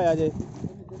वो ही पाया जे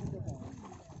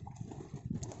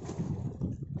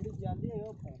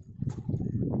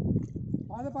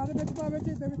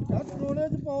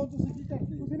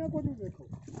कुछ भी देखो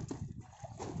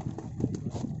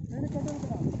मैंने कटल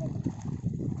करा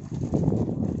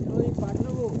चलो ये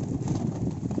पार्टनर वो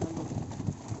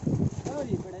चलो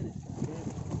जी बड़े ने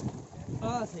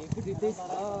सही फिर दे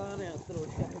सारे अस्त्र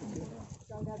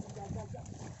चल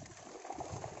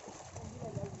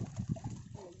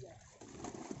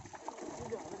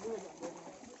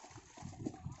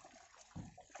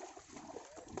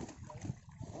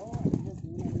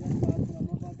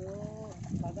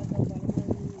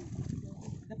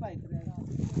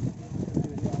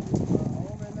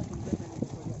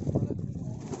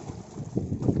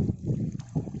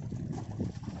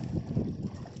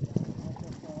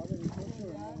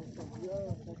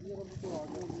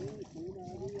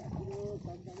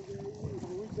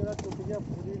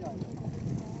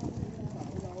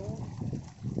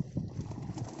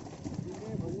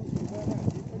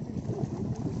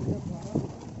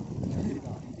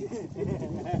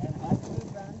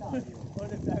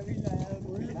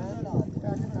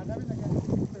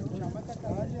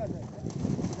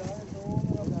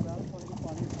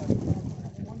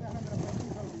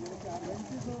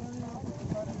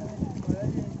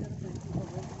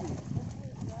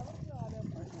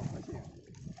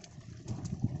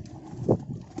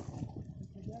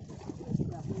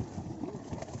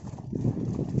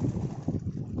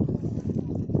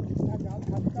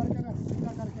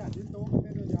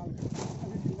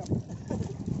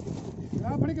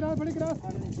बड़ी गिरा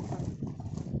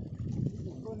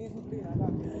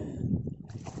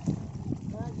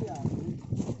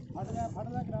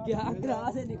क्या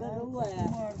ग्रास से निकल रहा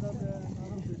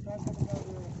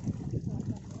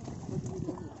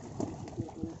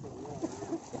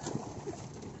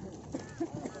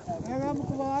है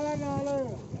मुकमल है नाल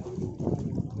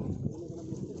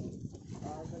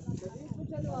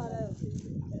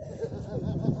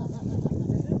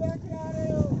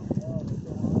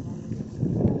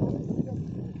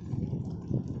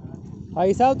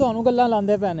भाई साहब ਤੁਹਾਨੂੰ ਗੱਲਾਂ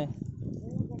ਲਾਉਂਦੇ ਪਏ ਨੇ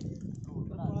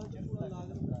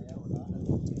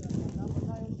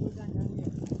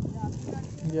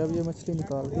जब ये मछली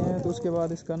निकालते हैं तो उसके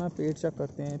बाद इसका ना पेट चेक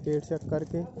करते हैं। पेट चेक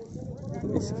करके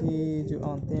इसकी जो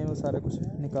आंतें हैं वो सारा कुछ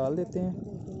निकाल देते हैं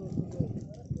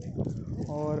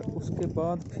और उसके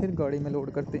बाद फिर गाड़ी में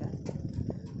लोड करते हैं।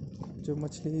 जो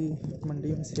मछली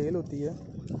मंडी में सेल होती है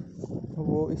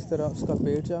वो इस तरह उसका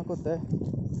पेट चेक होता है।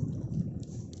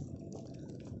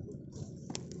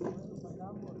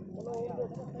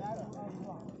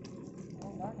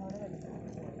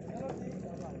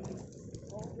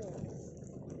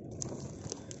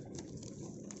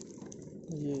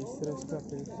 ये इस तरह इसका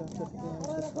पेट साफ करते हैं,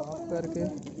 उसे साफ करके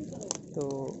तो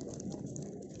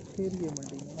फिर ये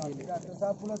मंडी में ये डॉक्टर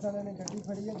साहब पुलिस वाले ने गड्डी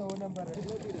फड़ी है 2 नंबर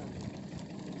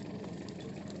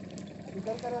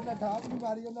निकल कर ना ठाक भी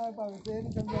मारी ना भावे से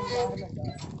नहीं समझ बाहर लगा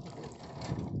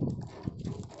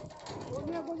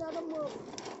उन्हें को ज्यादा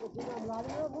उसने हमला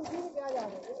लिया वो क्यों क्या जा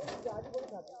रहे हैं जहाज को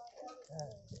खाता है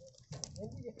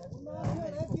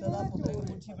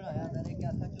मुंशी बनाया मैंने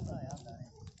क्या था क्यों बनाया था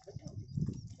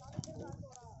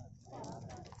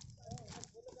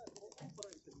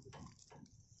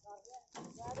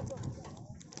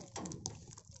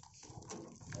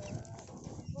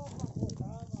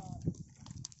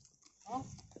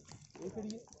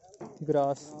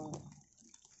ग्रास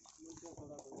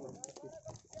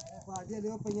पार्टी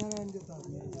देखो पहिया रहन देता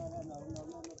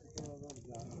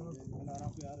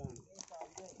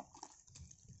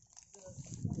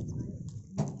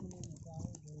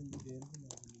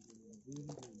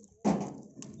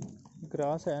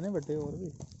ग्रास है ना बड़े और भी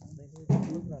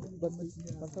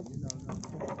मतलब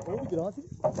वो भी ग्रास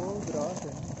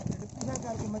है पीछा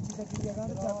करके मच्छी तक जगह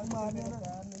तो चाकू मारने ना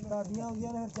दादियां हो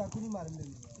गया ना चाकू नहीं मारने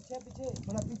पीछे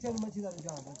थोड़ा पीछे मच्छी का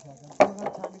ध्यान रखा कर अगर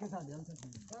छान के साथ ध्यान से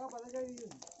क्या पता चाहिए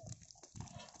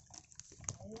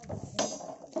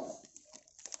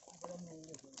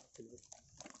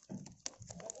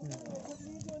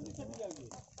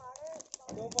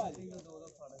दो भाजी दो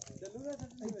फाड़े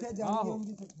ਇੱਥੇ ਜਾਣੀ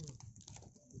ਹੁੰਦੀ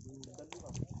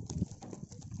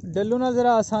ਡੱਲੂ ਨਾਲ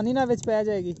ਜ਼ਰਾ ਆਸਾਨੀ ਨਾਲ ਵਿੱਚ ਪੈ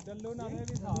ਜਾਏਗੀ ਡੱਲੂ ਨਾਲੇ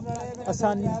ਵੀ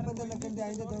ਆਸਾਨੀ ਬੰਦੇ ਲੱਗਣ ਦੇ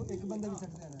ਆਂਦੇ ਦੋ ਇੱਕ ਬੰਦੇ ਵੀ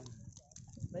ਸਕਦੇ ਨਾ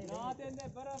ਨਾ ਤੇ ਇਹਨੇ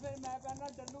ਬਰਾ ਫਿਰ ਮੈਂ ਕਹਿੰਦਾ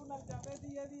ਡੱਲੂ ਨਾਲ ਜਾਵੇ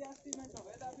ਦੀ ਇਹਦੀ ਐਸਟੀਮੇਟ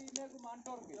ਹੋਵੇ ਤਾਂ ਵੀ ਇਹਨੇ ਗੁਮਾਨ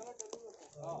ਟੋਰ ਕੇ ਚਲੋ ਡੱਲੂ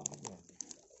ਹਾਂ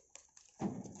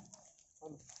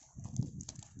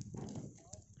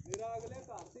ਮੇਰਾ ਅਗਲੇ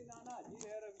ਘਰ ਦੀ ਨਾ ਜੀ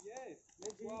ਹੈ ਰਵੀਏ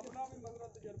ਉਹ ਆਪਣਾ ਵੀ ਮਗਰ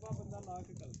ਤਜਰਬਾ ਬੰਦਾ ਲਾ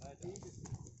ਕੇ ਕਰਦਾ ਹੈ ਠੀਕ ਹੈ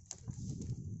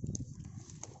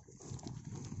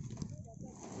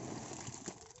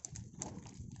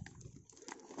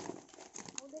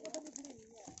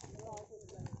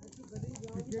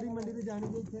ਕਿਹੜੀ ਮੰਡੀ ਤੇ ਜਾਣੀ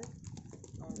ਹੈ ਇੱਥੇ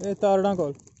ਇਹ ਤਾਰੜਾਂ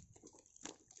ਕੋਲ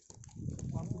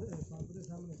ਪੰਪ ਦੇ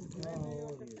ਸਾਹਮਣੇ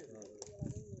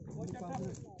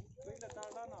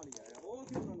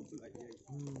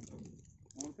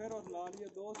ਫਿਰ ਉਸ ਲਾ ਲਈਏ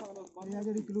 2 ਸਾਲ ਉਸ ਬੰਦ ਇਹ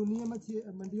ਜਿਹੜੀ ਕਲੋਨੀ ਹੈ ਮੱਛੀ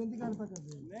ਮੰਡੀਆਂ ਦੀ ਗੱਲ ਪਾ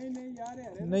ਕਰਦੇ ਨਹੀਂ ਯਾਰ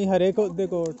ਹਰੇ ਨਹੀਂ ਹਰੇ ਕੋ ਦੇ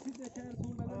ਕੋਲ ਸਿੱਧੇ ਸ਼ਹਿਰ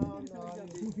ਸੂਟ ਵਾਲੀ ਚਲੀ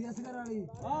ਜਾਂਦੀ ਸੂਫੀ ਅਸਗਰ ਵਾਲੀ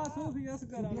ਹਾਂ ਸੂਫੀ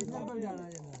ਅਸਗਰ ਵਾਲੀ ਕੋਲ ਜਾਣਾ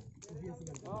ਜਾਂਦਾ ਸੂਫੀ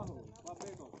ਅਸਗਰ ਆਹੋ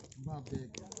ਬਾਬੇ ਕੋਲ ਬਾਬੇ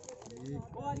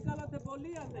ਉਹ ਅੱਜ ਕੱਲ ਉੱਥੇ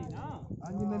ਬੋਲੀ ਜਾਂਦੇ ਹੀ ਨਾ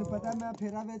ਹਾਂਜੀ ਮੈਨੂੰ ਪਤਾ ਮੈਂ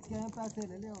ਫੇਰਾ ਵੇਚ ਕੇ ਆਇਆ ਪੈਸੇ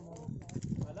ਲੈ ਲਿਆਉਣਾ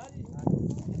ਹਲਾ ਜੀ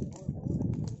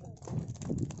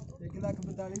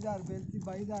 1,42,000 ਰੁਪਏ ਦੀ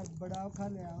 22,000 ਬੜਾ ਔਖਾ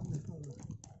ਲਿਆ ਉਹਨੇ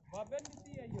ਬਾਬੇ ਨੇ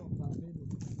ਦਿੱਤੀ ਆਈਓ ਬਾਬੇ ਨੂੰ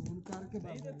ਫੋਨ ਕਰਕੇ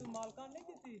ਨਹੀਂ ਤੇ ਤੂੰ ਮਾਲਕਾਂ ਨਹੀਂ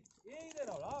ਦਿੱਤੀ ਇਹ ਹੀ ਤੇ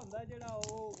ਰੌਲਾ ਹੁੰਦਾ ਜਿਹੜਾ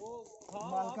ਉਹ ਖਾ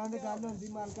ਮਾਲਕਾਂ ਦੀ ਗੱਲ ਹੁੰਦੀ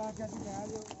ਮਾਲਕਾਂ ਆਖਿਆ ਸੀ ਲੈ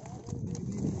ਜਾਓ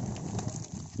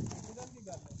ਕਿਹਦਾ ਕੀ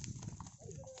ਗੱਲ ਹੈ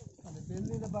ਹਲੇ ਬਿੱਲ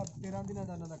ਨਹੀਂ ਤਾਂ 13 ਦਿਨਾਂ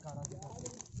ਦਾ ਉਹਨਾਂ ਦਾ ਕਾਰਾ ਸੀ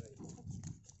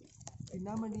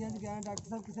ਕਿੰਨਾ ਮੰਡੀਆਂ 'ਚ ਗਿਆ ਡਾਕਟਰ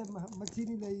ਸਾਹਿਬ ਕਿਸੇ ਮੱਛੀ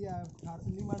ਨਹੀਂ ਲਈ ਆ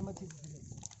 19 ਮਣ ਮੱਛੀ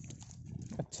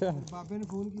ਅੱਛਾ ਬਾਬੇ ਨੂੰ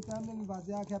ਫੋਨ ਕੀਤਾ ਉਹਨੇ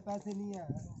ਵਾਜਿਆ ਆਖਿਆ ਪੈਸੇ ਨਹੀਂ ਆ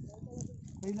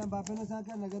ਪਹਿਲਾਂ ਬਾਬੇ ਨੇ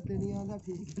ਸਾਖਿਆ ਨਗਦ ਦੇਣੀ ਆਉਂਦਾ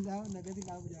ਠੀਕ ਲੈ ਨਗਦ ਹੀ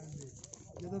ਨਾ ਬਜਾਣਦੇ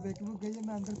ਜਦੋਂ ਵਿਕ ਬੁੱਕ ਗਈ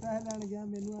ਮੈਂ ਅੰਦਰ ਪੈਸੇ ਲੈਣ ਗਿਆ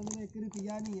ਮੈਨੂੰ ਆਂਦੇ ਨੇ 1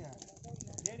 ਰੁਪਿਆ ਨਹੀਂ ਆ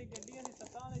ਜਿਹੜੀ ਗੱਡੀਆਂ ਦੀ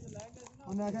ਸੱਤਾਂ ਦੇ ਲੈ ਗਏ ਸੀ ਨਾ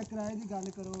ਉਹਨੇ ਆਖਿਆ ਕਿਰਾਏ ਦੀ ਗੱਲ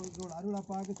ਕਰੋ ਰੋਲਾ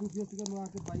ਪਾ ਕੇ ਸੂਫੀ ਅਸਗਰ ਨੂੰ ਆ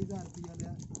ਕੇ 22,000 ਰੁਪਿਆ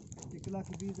ਲਿਆ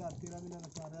 1,20,000 13 ਦਿਨਾਂ ਦਾ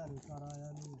ਸਾਰਾ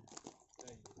ਆਇਆ ਨਹੀਂ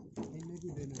ਇੰਨੇ ਕੀ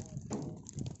ਦੇਣੇ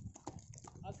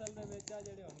ਅਸਲ ਦੇ ਵਿੱਚ ਆ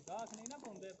ਜਿਹੜੇ ਹੁਣ ਗਾਹਕ ਨਹੀਂ ਨਾ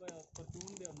ਪਾਉਂਦੇ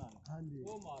ਪਰਚੂਨ ਦੇ ਉਹਨਾਂ ਨੂੰ ਹਾਂਜੀ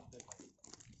ਉਹ ਮਾਰਦੇ ਪਏ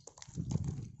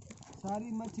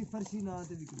ਸਾਰੀ ਮੱਛੀ ਫਰਸ਼ੀ ਨਾਂ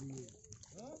ਤੇ ਵਿਕਦੀ ਹੈ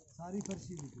ਸਾਰੀ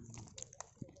ਫਰਸ਼ੀ ਵਿਕਦੀ ਹੈ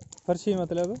ਫਰਸ਼ੀ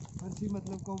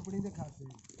ਮਤਲਬ ਕੰਪਨੀ ਦੇ ਖਾਤੇ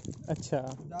ਅੱਛਾ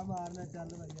ਦਾ ਮਾਰਨਾ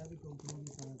ਚੱਲ ਭਈਆ ਵੀ ਕੰਪਨੀ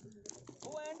ਦੀ ਤਰ੍ਹਾਂ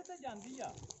ਉਹ ਐਂਡ ਤੇ ਜਾਂਦੀ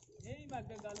ਆ ਇਹ ਹੀ ਮੈਂ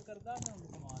ਅੱਗੇ ਗੱਲ ਕਰਦਾ ਮੈਂ ਹੁਣ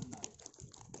ਸਮਾਨ ਨਾਲ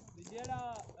ਵੀ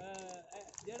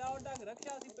ਜਿਹੜਾ ਉਹ ਡੰਗ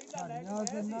ਰੱਖਿਆ ਸੀ ਪਹਿਲਾਂ ਲੈ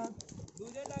ਕੇ ਗਿਆ ਸੀ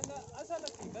ਦੂਜੇ ਡੰਗ ਅਸਲ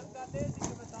ਹਕੀਕਤ ਗੱਲ ਇਹ ਸੀ ਕਿ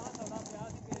ਮੈਂ ਤਾਂ ਸੌਦਾ ਪਿਆ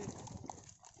ਸੀ ਕਿ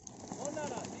ਉਹਨਾਂ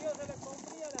ਨਾਲ ਸੀ ਉਸ ਵੇਲੇ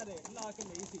ਕੰਪਨੀ ਵਾਲਾ ਰੇਟ ਲਾ ਕੇ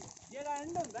ਲਈ ਸੀ ਜਿਹੜਾ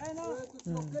ਐਂਡ ਹੁੰਦਾ ਹੈ ਨਾ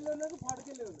ਚੁੱਕ ਕੇ ਲਿਆਉਂਦਾ ਕਿ ਫੜ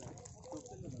ਕੇ ਲਿਆਉਂਦਾ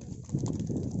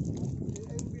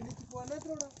ਇਹ ਬਿੱਲੀ ਚ ਪਵਾਣਾ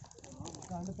ਥੋੜਾ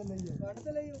ਕੰਡ ਤੇ ਲਈ ਹੈ ਕੱਢ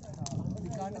ਤੇ ਲਈ ਹੁੰਦਾ ਹਾਂ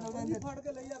ਕੰਡ ਲਾਉਂਦਾ ਉਹਦੀ ਫੜ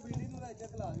ਕੇ ਲਈ ਆ ਬਿੱਲੀ ਨੂੰ ਲੈ ਕੇ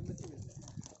ਖਲਾ ਦੀ ਮੱਛੀ ਵਿੱਚ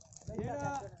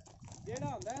ਜਿਹੜਾ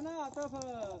ਹੁੰਦਾ ਹੈ ਨਾ ਆਤਫ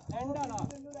ਐਂਡ ਵਾਲਾ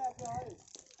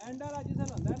ਐਂਡ ਵਾਲਾ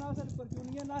ਜਿਸਲ ਹੁੰਦਾ ਨਾ ਉਸ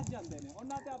ਪਰਚੂਨੀਆਂ ਨਸ ਜਾਂਦੇ ਨੇ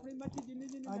ਉਹਨਾਂ ਤੇ ਆਪਣੀ ਮੱਛੀ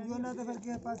ਜਿੰਨੀ ਹਾਂਜੀ ਉਹਨਾਂ ਤੇ ਫਿਰ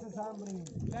ਕਿਸੇ ਪਾਸੇ ਸਾਹਮਣੇ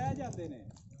ਲੈ ਜਾਂਦੇ ਨੇ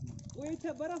ਉਹ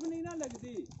ਇੱਥੇ ਬਰਫ਼ ਨਹੀਂ ਨਾ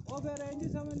ਲੱਗਦੀ ਉਹ ਫਿਰ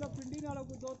ਇੰਜ ਸਮਝ ਲਓ ਪਿੰਡੀ ਨਾਲੋਂ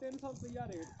ਕੋਈ 200-300 ਰੁਪਇਆ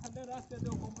ਰੇਟ ਠੰਡੇ ਰਸਤੇ ਤੇ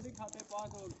ਉਹ ਕੰਪਨੀ ਖਾਤੇ ਪਾ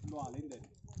ਕੇ ਲਵਾ ਲੈਂਦੇ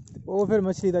ਨੇ ਉਹ ਫਿਰ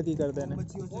ਮੱਛਲੀ ਦਾ ਕੀ ਕਰਦੇ ਨੇ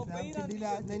ਮੱਛੀ ਉਸ ਟਾਈਮ ਛਿੱਡੀ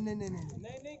ਲੈ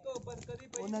ਨਹੀਂ ਕੋ ਕਦੀ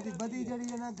ਪਈ ਉਹਨਾਂ ਦੀ ਵਧੀ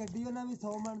ਜਿਹੜੀ ਹੈ ਨਾ ਗੱਡੀ ਉਹਨਾਂ ਵੀ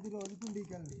 100 ਮਣ ਦੀ ਰੋਜ਼ ਪਿੰਡੀ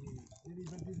ਕਰਨੀ ਜਿਹੜੀ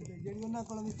ਵੱਡੀ ਜਿਹੜੀ ਉਹਨਾਂ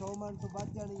ਕੋਲ ਵੀ 100 ਮਣ ਤੋਂ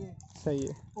ਵੱਧ ਜਾਣੀ ਹੈ ਸਹੀ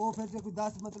ਹੈ ਉਹ ਫਿਰ ਜੇ ਕੋਈ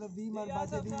 10 ਮਤਲਬ 20 ਮਣ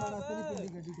ਬਾਜੇ 20 ਮਣ ਵਾਸਤੇ ਨਹੀਂ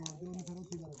ਪਿੰਡੀ ਗੱਡੀ ਤੋੜਦੇ ਉਹਨੂੰ ਫਿਰ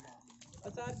ਉੱਥੇ ਵਰਗਾ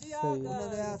ਸਰ ਜੀ ਆ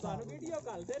ਤੁਹਾਨੂੰ ਵੀਡੀਓ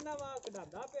ਕੱਲ ਦੇਣਾ ਵਾ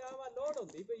ਕਢਾਦਾ ਪਿਆ ਵਾ ਲੋਡ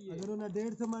ਹੁੰਦੀ ਪਈ ਹੈ ਅਗਰ ਉਹਨਾਂ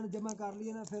 150 ਮਣ ਜਮਾ ਕਰ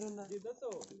ਲਈਏ ਨਾ ਫਿਰ ਉਹਨਾਂ ਜੀ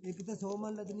ਦੱਸੋ ਇੱਕ ਤੇ 100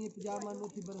 ਮਣ ਲੱਗਣੀ ਹੈ 50 ਮਣ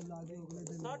ਉੱਥੇ ਬਰਫ ਲਾ ਦੇ ਅਗਲੇ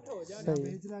ਦਿਨ 60 ਹੋ ਜਾਣਾ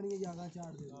ਵੇਚ ਲੈਣੀ ਹੈ ਜਾਗਾ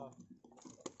ਚਾੜ ਦੇ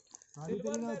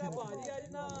ਸਿਲਵਰ ਮੇਰਾ ਭਾਜੀ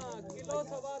ਅੱਜ ਨਾ ਕਿਲੋ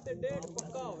ਸਵਾ ਤੇ 1.5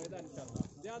 ਪੱਕਾ ਹੋਵੇ ਦਾ ਇਨਸ਼ਾਅੱਲਾ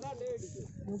ਜ਼ਿਆਦਾ 1.5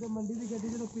 ਉਹ ਤਾਂ ਮੰਡੀ ਦੀ ਗੱਡੀ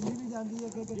ਜਦੋਂ ਪਿੰਡੀ ਵੀ ਜਾਂਦੀ ਹੈ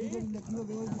ਕਿ ਗੱਡੀ ਜਿਹੜੀ ਲੱਗੀ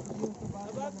ਹੋਵੇ ਉਹ ਵੀ ਉਸ ਤੋਂ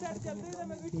ਬਾਅਦ ਵੈਬਸਾਈਟ ਚੱਲਦੀ ਤੇ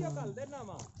ਮੈਂ ਵੀਡੀਓ ਕੱਲ ਦੇਣਾ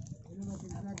ਵਾ ਇਹਨਾਂ ਦਾ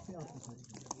ਕੰਟਰੈਕਟ ਤੇ ਆਪ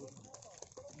ਸਾਰੀ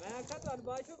ਮੈਂ ਕਿਹਾ ਤੁਹਾਨੂੰ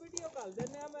ਬਾਅਦ ਵੀਡੀਓ ਕੱਲ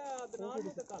ਦਿੰਨੇ ਆ ਮੈਂ ਅਦਨਾਨ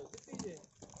ਨੂੰ ਤੇ ਕੱਲ ਦਿੱਤੀ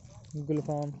ਜੇ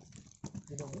ਗੁਲਫਾਮ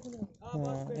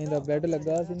ਹਾਂ ਇਹਦਾ ਬੈੱਡ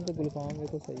ਲੱਗਾ ਸੀ ਤੇ ਗੁਲਫਾਮ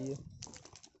ਵੇਖੋ ਸਹੀ ਹੈ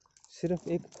ਸਿਰਫ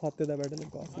ਇੱਕ ਖਾਤੇ ਦਾ ਬੈੱਡ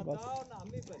ਲੱਗਾ ਸੀ ਬਸ ਆਹ ਨਾਮ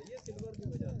ਹੀ ਭਰੀ ਹੈ ਸਿਲਵਰ ਦੀ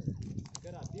ਵਜ੍ਹਾ ਤੋਂ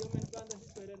ਕਿ ਰਾਤੀ ਉਹ ਮੈਨੂੰ ਕਹਿੰਦਾ ਸੀ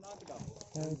ਸਵੇਰੇ ਨਾ ਕਢਾਓ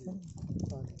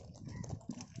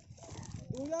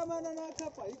ਪੂਰਾ ਮੈਂ ਨਾ ਆਖਿਆ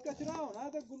ਭਾਈ ਕਚਰਾ ਹੋਣਾ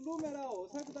ਤੇ ਗੁੱਲੂ ਮੇਰਾ ਹੋ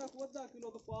ਸਕਦਾ ਕੋਈ ਅੱਧਾ ਕਿਲੋ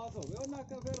ਤੋਂ ਪਾਸ ਹੋਵੇ ਉਹਨਾਂ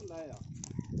ਆਖਿਆ ਫਿਰ ਲਾਇਆ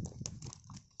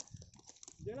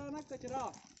ਜਿਹੜਾ ਨਾ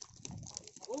ਕਚਰਾ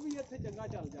ਉਹ ਵੀ ਇੱਥੇ ਚੰਗਾ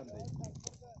ਚੱਲ ਜਾਂਦਾ ਹੈ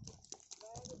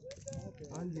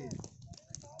ਹਾਂਜੀ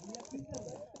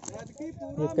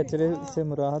ये कचरे से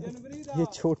मुराद ये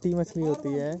छोटी मछली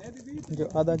होती है जो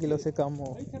आधा किलो से कम हो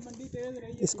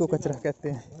इसको कचरा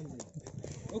कहते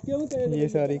हैं ये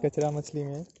सारी कचरा मछली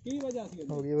में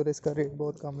होगी और इसका रेट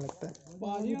बहुत कम लगता है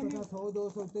ਪਾਣੀ ਪਤਾ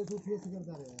 100-200 ਉੱਤੇ ਸੂਫੀ ਇਸ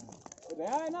ਕਰਦਾ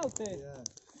ਰਿਹਾ ਹੈ ਨਾ ਉੱਤੇ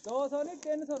 200 ਨਹੀਂ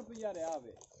 300 ਰੁਪਇਆ ਰਿਹਾ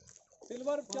ਹੋਵੇ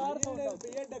ਸਿਲਵਰ 400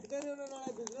 ਰੁਪਏ ਡੱਕਦੇ ਨੇ ਉਹਨਾਂ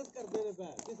ਨਾਲ ਬਿਜ਼ਨਸ ਕਰਦੇ ਨੇ ਪੈ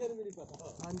ਕਿਸੇ ਨੂੰ ਵੀ ਨਹੀਂ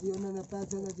ਪਤਾ ਹਾਂਜੀ ਉਹਨਾਂ ਨੇ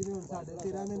ਪੈਸੇ ਦਾ ਜਿਵੇਂ ਹੁਣ ਸਾਡੇ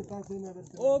 13 ਦਿਨ ਪੈਸੇ ਨਾਲ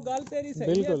ਉਹ ਗੱਲ ਤੇਰੀ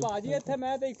ਸਹੀ ਹੈ ਬਾਜੀ ਇੱਥੇ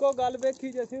ਮੈਂ ਤੇ ਇੱਕੋ ਗੱਲ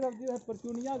ਵੇਖੀ ਜੇ ਸਿਰਫ ਜੀ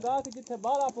ਪਰਚੂਨੀਆਂ ਗਾਹਕ ਜਿੱਥੇ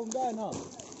ਬਾਹਰ ਪਾਉਂਦਾ ਹੈ ਨਾ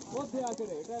ਉੱਥੇ ਆ ਕੇ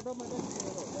ਰੇਟ ਆਟੋਮੈਟਿਕ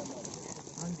ਹੋ ਜਾਂਦਾ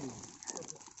ਹਾਂਜੀ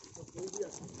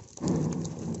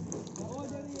ਉਹ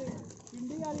ਜਿਹੜੀ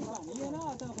ਪਿੰਡੀ ਵਾਲੀ ਕਹਾਣੀ ਹੈ ਨਾ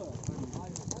ਆਤਫ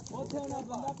ਉੱਥੇ ਉਹਨਾਂ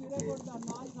ਬੰਦਾ ਪੀਰੇ ਕੋਟ ਦਾ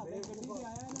ਨਾਲ ਸਾਡੇ ਗੱਡੀ ਤੇ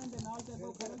ਆਇਆ ਇਹਨਾਂ ਦੇ ਨਾਲ ਤੇ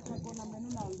ਦੋ ਖਰਚ ਚੱਕੋ ਨਾ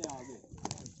ਮੈਨੂੰ ਨਾਲ ਲਿਆ ਗਏ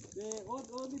ਤੇ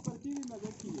ਉਹਦੀ ਪਰਚੀ ਵੀ ਮੈਂ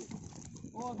ਦੇਖੀ ਹੈ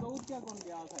ਉਹ ਦਊਦ ਕਿਆ ਕੋਣ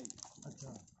ਗਿਆ ਸਾਈ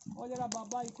ਅੱਛਾ ਉਹ ਜਿਹੜਾ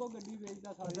ਬਾਬਾ ਇੱਕੋ ਗੱਡੀ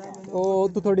ਵੇਚਦਾ ਸਾਡੇ ਉਹ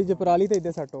ਤੂੰ ਥੋੜੀ ਜਿਹੀ ਪਰਾਲੀ ਤੇ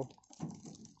ਇੱਧਰ ਸੱਟੋ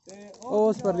ਤੇ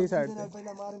ਉਸ ਪਰਲੀ ਸਾਈਡ ਤੇ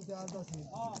ਪਹਿਲਾਂ ਮਾਰ ਇਮਤਿਆਜ਼ ਦਾ ਸੀ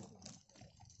ਹਾਂ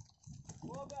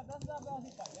ਉਹ ਪਿਆ ਦੱਸਦਾ ਪਿਆ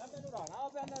ਸੀ ਭਾਈਆ ਮੈਨੂੰ ਰਾਣਾ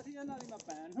ਪੈਂਦਾ ਸੀ ਇਹਨਾਂ ਦੀ ਮੈਂ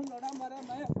ਭੈਣ ਨੂੰ ਲੜਾ ਮਾਰਿਆ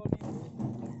ਮੈਂ ਕੋਈ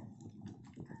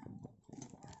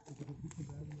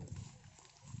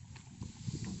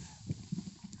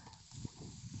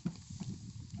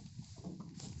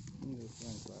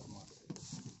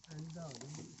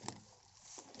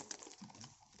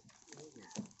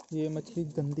ये मछली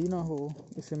गंदी ना हो,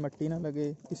 इसे मिट्टी ना लगे,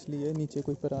 इसलिए नीचे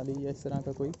कोई पराली या इस तरह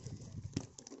का कोई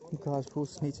घास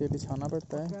फूस नीचे बिछाना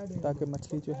पड़ता है ताकि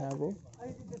मछली जो है वो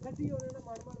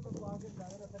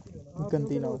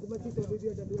गंदी ना हो।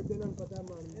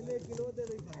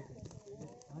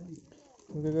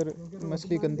 क्योंकि अगर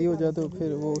मछली गंदी हो जाए तो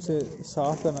फिर वो उसे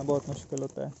साफ़ करना बहुत मुश्किल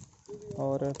होता है,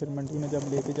 और फिर मंडी में जब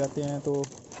लेके जाते हैं तो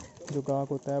जो गाहक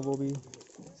होता है वो भी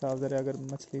साफ ज़रा, अगर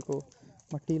मछली को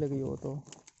मिट्टी लगी हो तो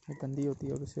वो गंदी होती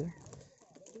है और उसे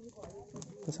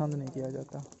पसंद नहीं किया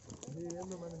जाता।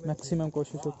 मैक्सिमम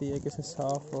कोशिश होती है कि इसे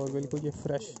साफ़ और बिल्कुल ये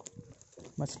फ्रेश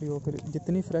मछली हो, फिर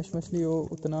जितनी फ्रेश मछली हो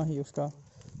उतना ही उसका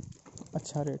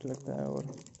अच्छा रेट लगता है। और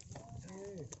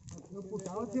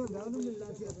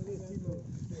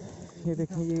ये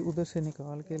देखिए, ये उधर से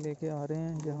निकाल के लेके आ रहे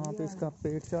हैं, यहाँ पे इसका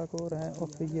पेट चाक हो रहा है और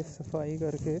फिर ये सफाई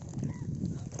करके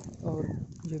और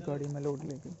ये गाड़ी में लोड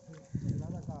लेके,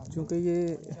 चूँकि ये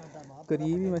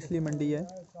करीब ही मछली मंडी है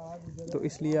तो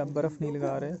इसलिए आप बर्फ़ नहीं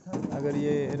लगा रहे। अगर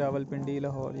ये रावलपिंडी,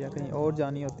 लाहौर या कहीं और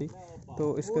जानी होती तो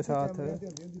इसके साथ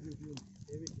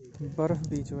बर्फ़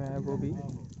भी जो है वो भी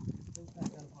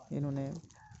इन्होंने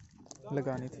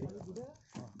लगानी थी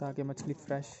ताकि मछली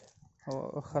फ्रेश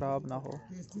और ख़राब ना हो।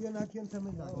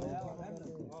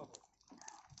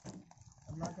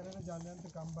 अल्लाह करे ना जाने तो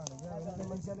काम बन गया, तो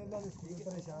मंशा ले लो,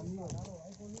 परेशान नहीं होना।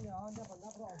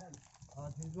 हाँ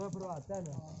ठीक है, पर आता है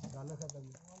ना गल खत्म।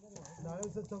 नाले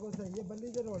से सगो सही है, बल्ली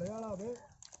जो रोड़े वाला होवे,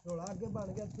 रोड़ा आगे बन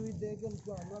गया, तू ही दे के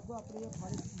ਤੁਹਾਨੂੰ को अपनी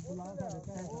फाड़ी बुला कर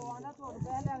देता है। वो आना तो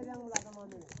पहले लग जाएंगे मुलाकात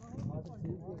माने। हां तो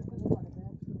ठीक है,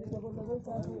 सगो लगो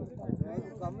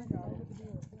काम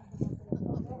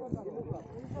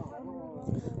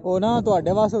ਉਹ ਨਾ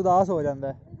ਤੁਹਾਡੇ ਵਾਸਤੇ ਉਦਾਸ ਹੋ ਜਾਂਦਾ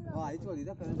ਹੈ। भाई थोड़ी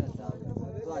दा कहना चाहता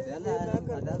ਤੁਹਾਡੇ ਨਾਲ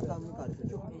ਸਾਡਾ ਕੰਮ ਕਰ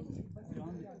ਸਕੋ।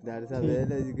 ਡਾਕਟਰ ਸਾਹਿਬ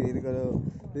ਇਹ ਯਕੀਨ ਕਰੋ,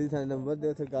 ਤੁਸੀਂ ਸਾਨੂੰ ਨੰਬਰ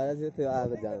ਦਿਓ, ਉੱਥੇ ਗਾਇਆ ਸੀ, ਉੱਥੇ ਆ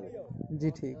ਕੇ ਜਾਵਾਂਗੇ जी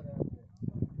ठीक।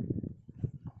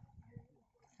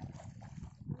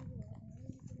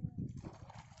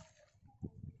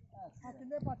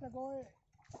 कितने पासे गोए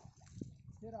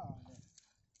तेरा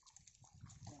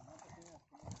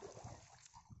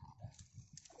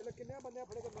चलो कितने बंदे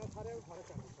फड़े के मैं सारे उठा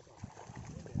कर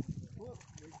वो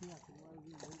देखिए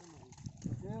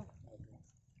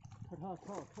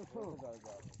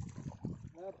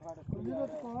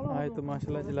आज तो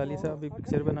माशाल्लाह जलाली साहब भी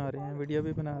पिक्चर बना रहे हैं, वीडियो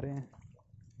भी बना रहे हैं।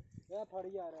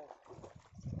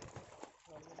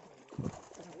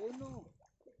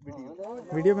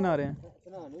 वीडियो बना रहे हैं।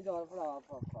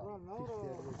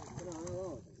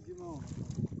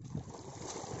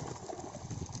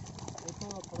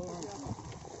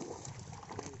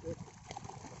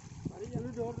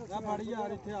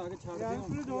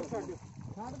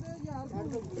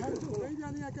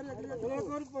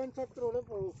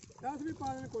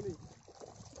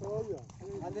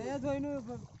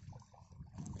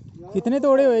 कितने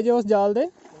तोड़े हुए जो उस जाल दे?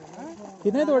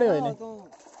 कितने तोड़े हुए ने?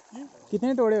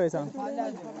 कितने तोड़े हुए सन?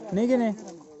 नहीं गिने?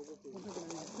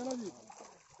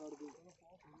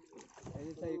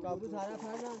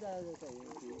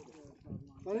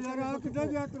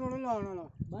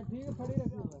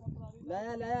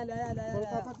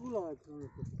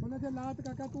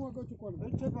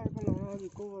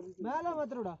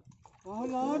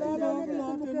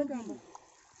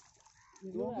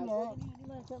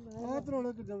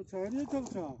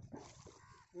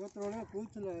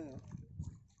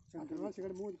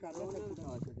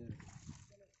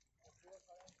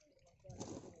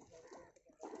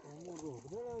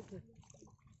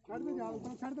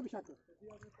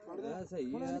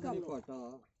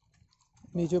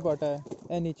 नीचे पाटा है,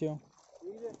 ए नीचे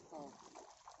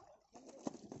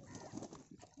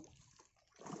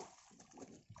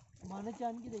माने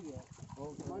चांद की देखिए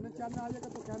माने चल आ जाएगा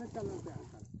तो कहने चलना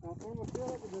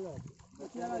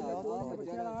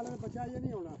बच्चा ये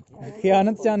नहीं होना।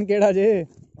 खियानत चांद केड़ा जे?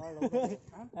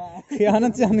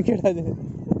 खियानत चांद केड़ा जे?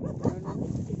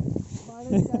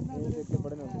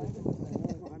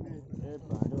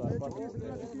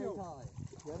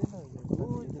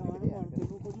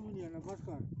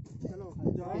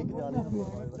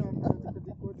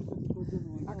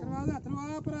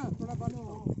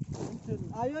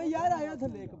 आयो यार, आयो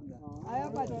थले एक बंदा आया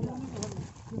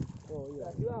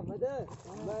चाचू अहमद,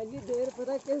 मैं इतनी देर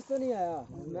पता किस तो नहीं आया,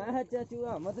 मैं चाचू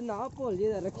अहमद ना भूल जे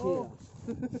रखे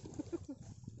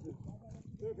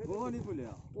वो नहीं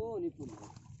भूलिया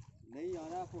नहीं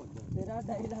यार भूल तेरा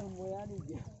डायलॉग मोया नहीं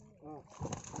गया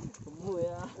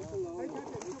मोया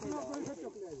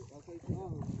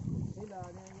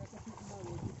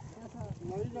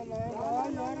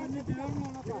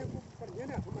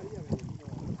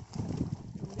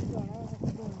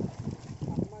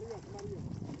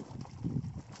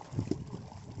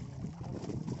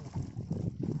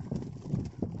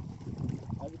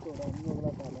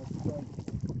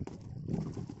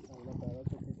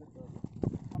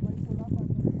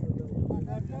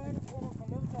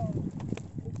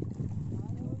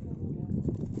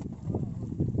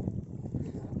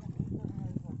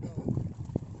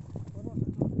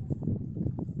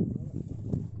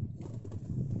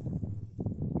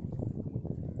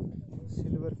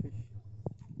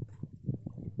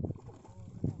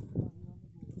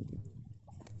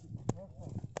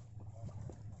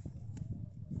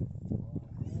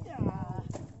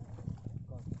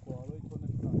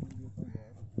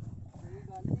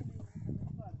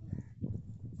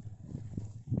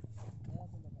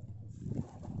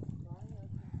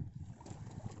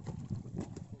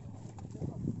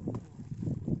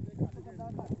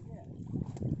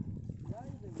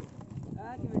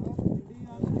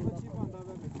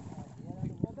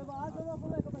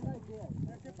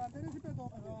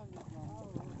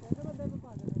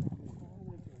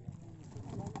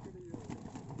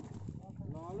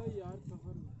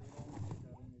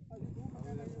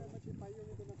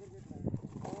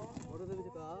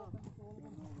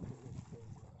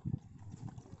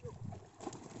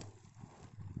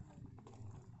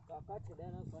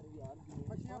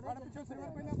ਮੱਛੀਆਂ ਫੜ ਪਿੱਛੋਂ ਸਿਲਵਰ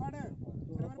ਪਹਿਲਾਂ ਫੜ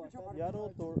ਸਿਲਵਰ ਪਿੱਛੋਂ ਫੜ ਯਾਰ ਉਹ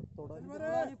ਤੋੜਾ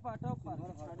ਨਹੀਂ ਪਾਟਾ ਉੱਪਰ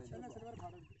ਪਹਿਲਾਂ ਸਿਲਵਰ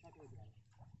ਫੜ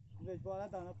ਵਿੱਚ ਪਾਲਾ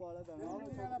ਦਾਣਾ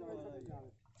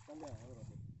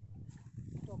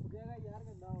ਟੁੱਪ ਜਾਏਗਾ ਯਾਰ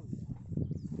ਗੰਦਾ ਹੋ ਗਿਆ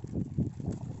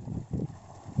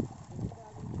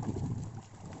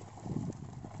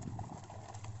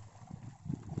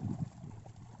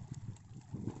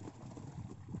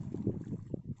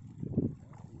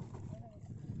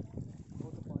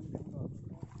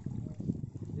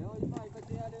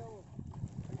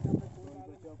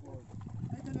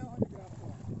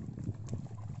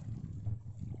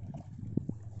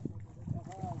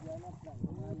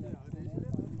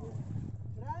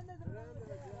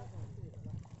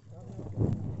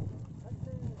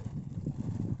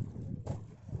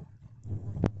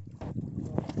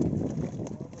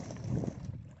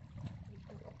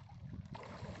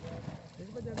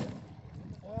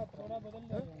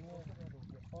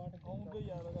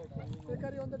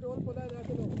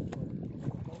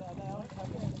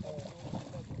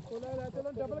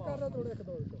डबल कर रहा थोड़े एक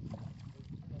दो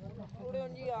थोड़े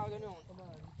जी आ गए ने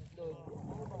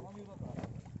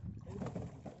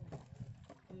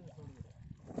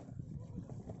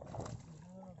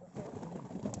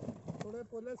थोड़े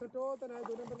पोले सटो तो ना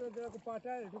दो नंबर का को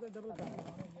पाटा है तो डबल कर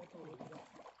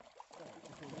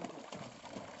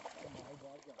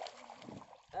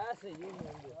ऐसे ही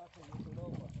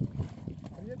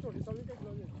ये थोड़ी सौली के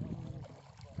खिलाओ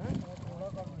हैं थोड़ा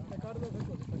कर दो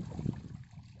फिर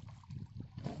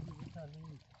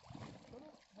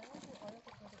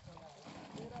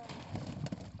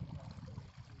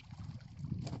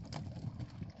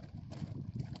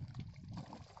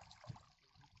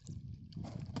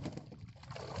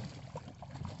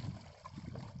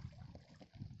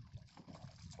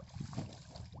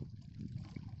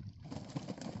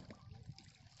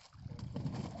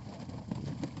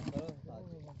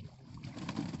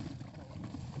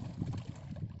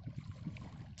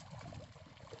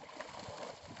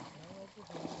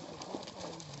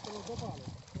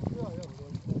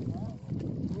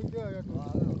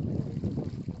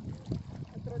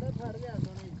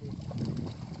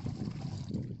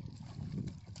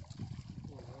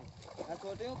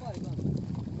छोटे हो भाई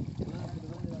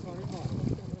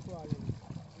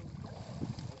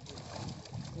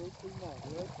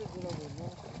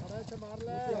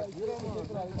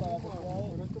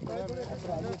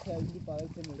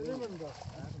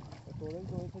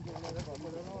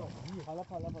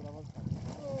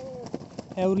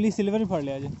उरली सिल्वर फड़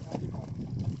लिया जी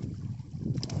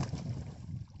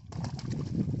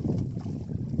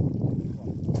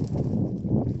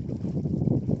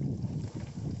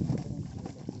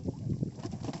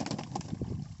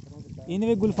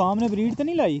इनमें गुलफाम ने ब्रीड तो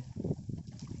नहीं लाई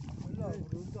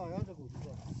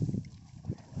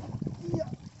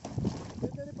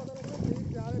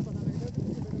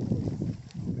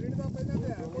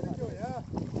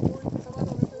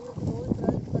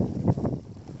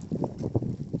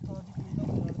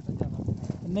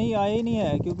नहीं आए ही नहीं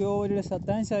है क्योंकि वो जो 7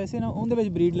 इंच आए से ना उनके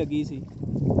ब्रीड लगी सी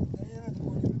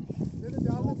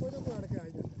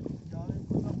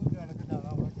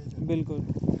बिल्कुल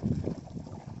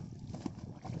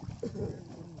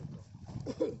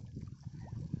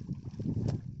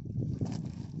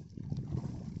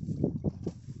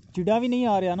चिड़ा भी नहीं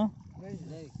आ रहा ना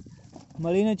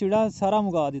मली ने चिड़ा सारा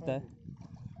मुका दिता है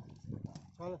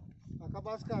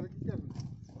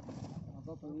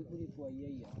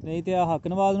नहीं तो हक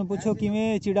नवाज नूं पुछो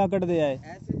किवें चिड़ा कटदे आए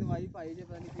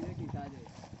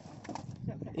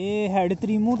ये हैड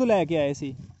तरीमू तो लैके आए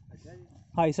सी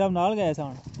भाई साहब नाल गए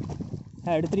सन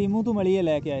हैड तरीमू तो मलिए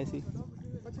लैके आए सी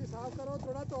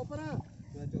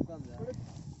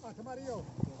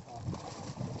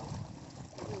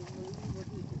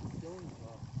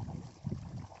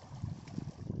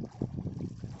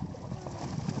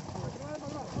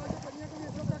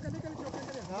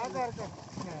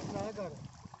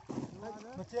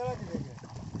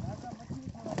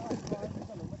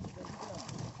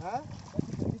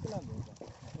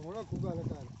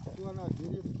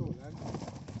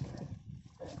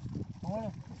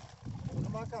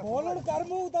बोल कर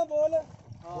मुंह तो बोल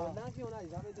बोलना क्यों ना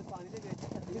पानी दे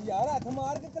यार हथ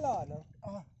मार के चला ना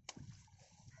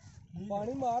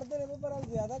पानी मारते रहे पर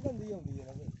ज्यादा गंदी होती है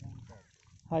ना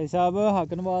भाई साहब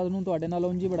हक नवाज नूं तुहाडे नाल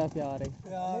उंज ही बड़ा प्यार है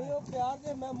नहीं वो प्यार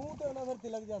जे मैं मुंह ते होना फिर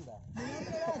तिलक जांदा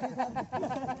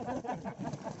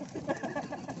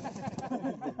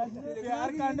प्यार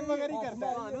कंड मगर ही करता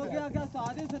है क्या क्या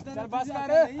सादे सत्तर बस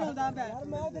कर नहीं होता यार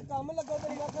मैं ते काम लगा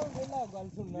तेरी आखा वेला ਗੱਲ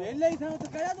ਸੁਣਨਾ ਵੇਲੇ ਹੀ ਥਾਂ ਤੇ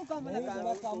ਕਿਹੜਾ ਤੂੰ ਕੰਮ ਲੱਗਾ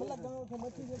ਮੈਂ ਕੰਮ ਲੱਗਾ ਉੱਥੇ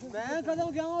ਮੱਛੀ ਦੇ ਮੈਂ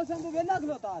ਕਦੋਂ ਗਿਆ ਉਸ ਨੂੰ ਵੇਲਾ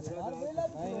ਖਲੋਤਾ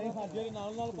ਨਹੀਂ ਸਾਡੇ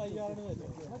ਨਾਲ ਨਾਲ ਪਾਈ ਜਾਣ ਵਿੱਚ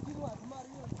ਮੱਛੀ ਨੂੰ ਹੱਥ ਮਾਰੀ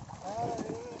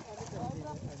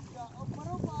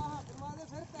ਪਰੋਂ ਪਾ ਹੱਥ ਮਾਰੇ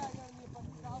ਫਿਰ ਪੈ ਜਾਣੀ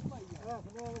ਪੱਤੀ ਸਾਫ ਪਾਈ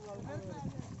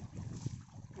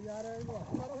ਯਾਰ ਇਹਨੂੰ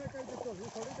ਹੱਥ ਮਾਰੋ ਫੇ ਕਈ ਢੋਲੀ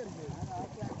ਥੋੜੀ ਕਰੀਏ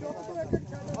ਚੁੱਪ ਇੱਕ ਇੱਕ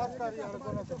ਛੱਡ ਹੱਥ ਕਰ ਯਾਰ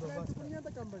ਕੋਲ ਦੁਨੀਆ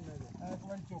ਤੇ ਕੰਮ ਬਣਨਾ ਜੀ ਇੱਕ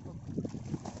ਵਾਰ ਚੁੱਪ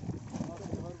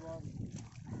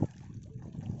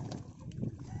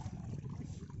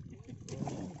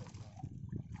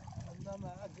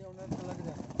ਮੈਂ ਅੱਗੇ ਉਹਨਾਂ ਨੂੰ ਲੱਗ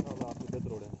ਜਾ ਆਪ ਕਿੱਥੇ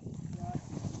ਤਰੋੜਿਆ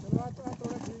ਚਲੋ ਆ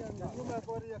ਤੋੜਾ ਠੀਕ ਹੈ ਮੈਂ ਮੈਂ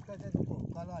ਕੋਈ ਅੱਖਾਂ ਤੇ ਕੋ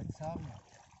ਕਾਲਾ ਹਿਸਾਬ ਨਾ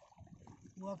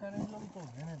ਉਹ ਕਹਿੰਦੇ ਲੋਕ ਤੋਂ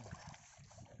ਨੇ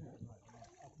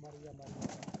ਮਾਰੀਆ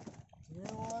ये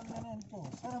वो मैंने इनको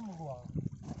शर्म हुआ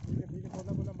ठीक है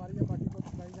बोला बोला मारिया बाकी को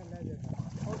सप्लाई ना ले जाता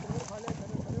और सर्वर खा ले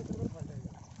सर्वर खा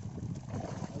लेगा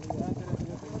अभी यहां तेरे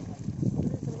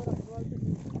सर्वर अपवाल पे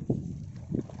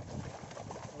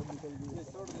और निकल गई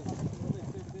छोड़ दे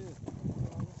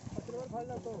सर्वर खा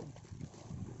ले तो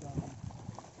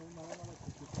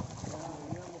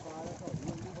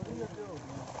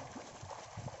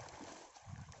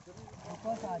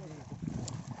वापस आ जाए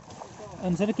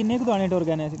अंसर किन्ने कुछ दाने टुर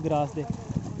गए ने ग्रास दे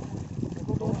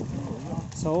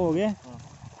 100 हो गए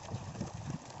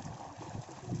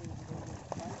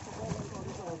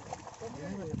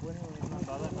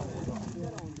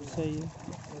सही है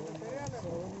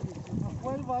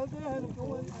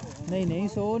नहीं नहीं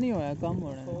 100 नहीं होया कम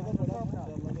होना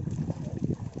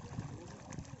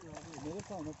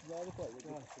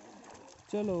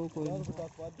चलो कोई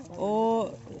ओ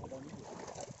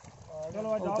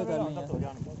चलो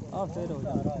जाओ फिर हो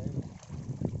जाएगा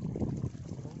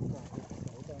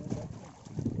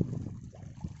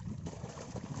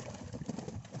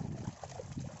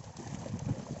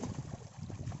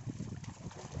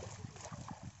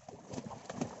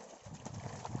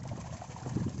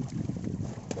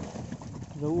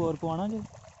रहू और पवाना जी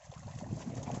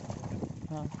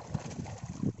हाँ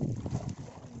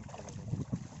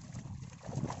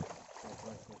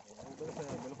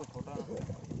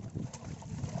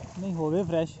नहीं होवे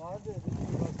फ्रेश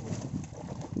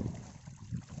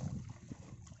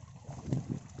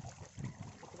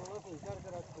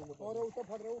और ऊपर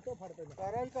फट पे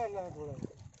सारा ही कर ला थोड़ा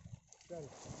चल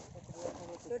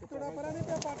एक थोड़ा पर नहीं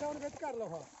पे पाटा और वेट कर लो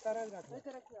हां सारा रख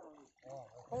हां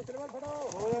और सिल्वर फड़ो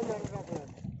हो जा रख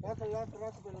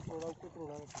रख पे थोड़ा ऊपर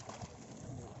थोड़ा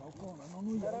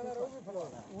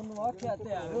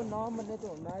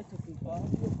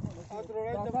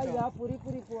या पूरी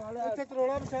पूरी पुआला ਇੱਥੇ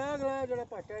ਤਰੋੜਾ ਬਚਾ ਅਗਲਾ ਜਿਹੜਾ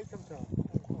ਪਾਟਾ ਇੱਥੇ ਬਚਾ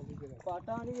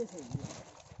ਪਾਟਾ ਨਹੀਂ ਇਹ ਸਹੀ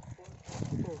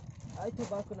ਹੈ ਇੱਥੇ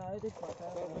ਬਸ ਨਾ ਇਹਦੇ ਪਾਟਾ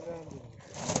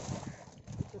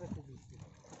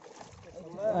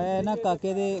ਐ ਨਾ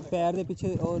ਕਾਕੇ ਦੇ ਪੈਰ ਦੇ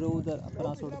ਪਿੱਛੇ ਉਹ ਰੋਹ ਦਾ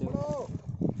ਆਪਣਾ ਸੁੱਟ ਦਿਓ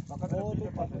ਪਕੜ ਉਹ ਤੇ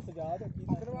ਪਾਸੇ ਸਜਾ ਦੇ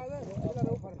ਕਰਵਾ ਦੇ ਉਹਦਾ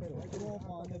ਰੋਹ ਫੜ ਕੇ ਉਹ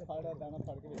ਪਾਣ ਦੇ ਫਾੜਾ ਦਾਣਾ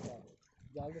ਫੜ ਕੇ ਵਿੱਚ ਆ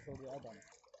ਜਲਦ ਸੋ ਗਿਆ ਦਾਣਾ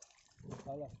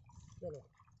ਹਾਲਾ ਚਲੋ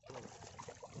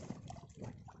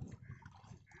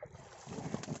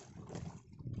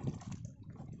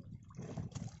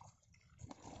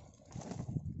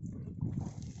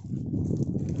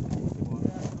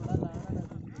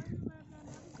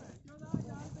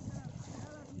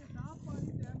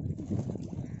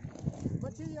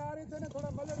मच्छी यार इतने थोड़ा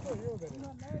मलड़ तो ही हो गए ना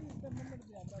मैं इससे मलड़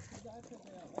दिया बस जाए से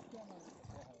गया बच्चा मार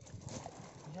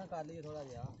यहां कर लिए थोड़ा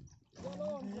जा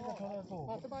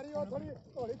हाथ मारी और थोड़ी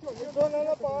थोड़ी छोड़ी दो ले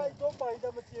लो पाई तो पाई दा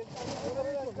मच्छी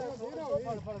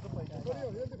फड़ फड़ के पाई थोड़ी हो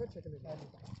गई फिर छक ले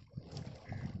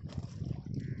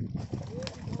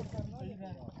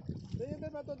नहीं इधर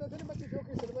मैं तो देखी मच्छी जो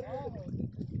की सिल्वर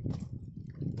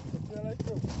मच्छी वाला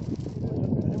क्यों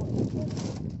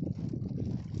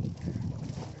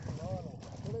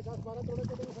थोड़े 10-12 थोड़े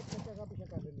को सब चक्का का पीछे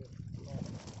कर लेंगे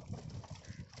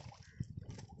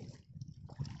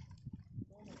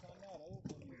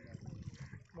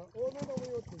वो ना तो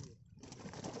वही होती है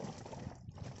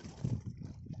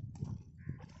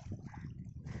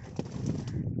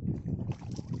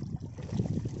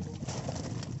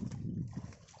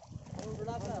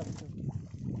थोड़ा सा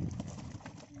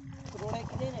थोड़े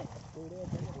कितने ने थोड़े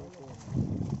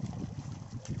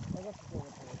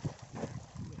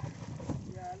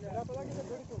पता कि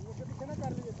थोड़ी तो मुझे पीछे ना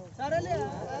कर लिए सारे ले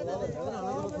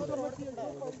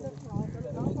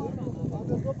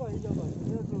देखो भाई जब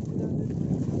ये रोटी जाने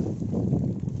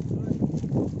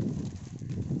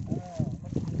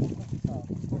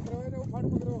पकड़ो ने उफाड़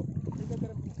पकड़ो ठीक है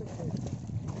तेरे पीछे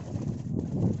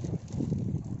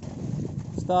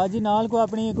उस्ताद जी नाल को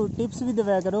अपनी कोई टिप्स भी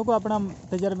दवाया करो को अपना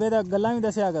तजर्बे दा गल्लां भी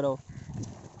दस्या करो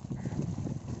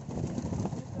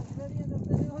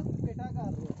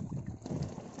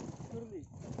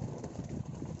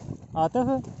आतिफ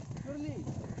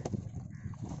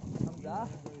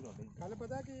ਗੱਲ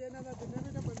ਪਤਾ ਕਿ ਇਹਨਾਂ ਦਾ ਜਿੰਨੇ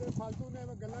ਵੀ ਨੇ ਬੰਦੇ ਫਾਲਤੂ ਨੇ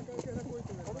ਗੱਲਾਂ ਕਰਕੇ ਇਹਦਾ ਕੋਈ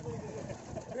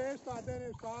ਫੇਰ ਉਸਤਾਦ ਨੇ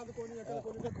ਉਸਤਾਦ ਕੋਈ ਨਹੀਂ ਅਕਲ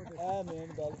ਕੋਈ ਨਹੀਂ ਦੇਖੋ ਇਹ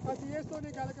ਮੇਨ ਗੱਲ ਅਸੀਂ ਇਸ ਤੋਂ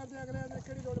ਨਹੀਂ ਗੱਲ ਕਰਦੇ ਅਗਲੇ ਨੇ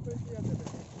ਕਿਹੜੀ ਲੋੜ ਪਈ ਕੀ ਆਂਦੇ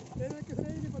ਇਹਨੇ ਕਿਸੇ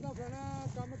ਨੂੰ ਨਹੀਂ ਪਤਾ ਫਲਾਣਾ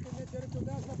ਕੰਮ ਕਿੰਨੇ ਚਿਰ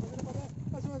ਚੁੰਦਾ ਅਸਾਂ ਬੰਦੇ ਨੂੰ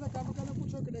ਪਤਾ ਅਸੀਂ ਉਹਦਾ ਕੰਮ ਕਰਨਾ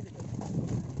ਪੁੱਛੋ ਕਿੰਨੇ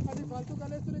ਕਿਤੇ ਅਸੀਂ ਫਾਲਤੂ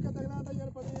ਗੱਲ ਇਸ ਤੋਂ ਨਹੀਂ ਕਰਦੇ ਅਗਲਾ ਯਾਰ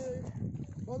ਪਤਾ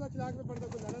ਉਹਦਾ ਚਲਾਕ ਵੀ ਪੜਦਾ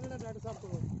ਕੋਈ ਲੈਣਾ ਦੇਣਾ ਡਾਕਟਰ ਸਾਹਿਬ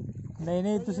ਕੋਲੋਂ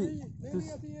ਨਹੀਂ ਤੁਸੀਂ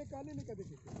ਅਸੀਂ ਇਹ ਗੱਲ ਹੀ ਨਹੀਂ ਕਦੇ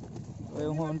ਕੀਤੀ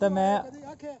ਹੁਣ ਤਾਂ ਮੈਂ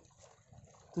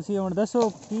ਤੁਸੀਂ ਹੁਣ ਦੱਸੋ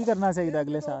ਕੀ ਕਰਨਾ ਚਾਹੀਦਾ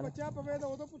ਅਗਲੇ ਸਾਲ ਬੱਚਾ ਪਵੇ ਤਾਂ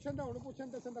ਉਦੋਂ ਪੁੱਛਣ ਦਾ ਹੁਣ ਪੁੱਛਣ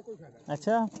ਦੱਸਣ ਦਾ ਕੋਈ ਫਾਇਦਾ ਨਹੀਂ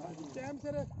ਅੱਛਾ ਟਾਈਮ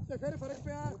ਸਿਰ ਤੇ ਫਿਰ ਫਰਕ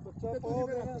ਪਿਆ ਤੇ ਤੁਸੀਂ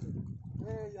ਫਿਰ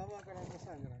ਇਹ ਜਾਵਾ ਕਰਾਂ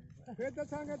ਦੱਸਾਂਗੇ ਫਿਰ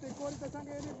ਦੱਸਾਂਗੇ ਤੇ ਇੱਕ ਵਾਰੀ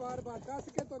ਦੱਸਾਂਗੇ ਇਹ ਨਹੀਂ ਬਾਰ-ਬਾਰ ਦੱਸ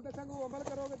ਕੇ ਤੁਹਾਨੂੰ ਦੱਸਾਂਗੇ ਉਹ ਅਮਲ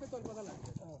ਕਰੋਗੇ ਤੇ ਤੁਹਾਨੂੰ ਪਤਾ ਲੱਗ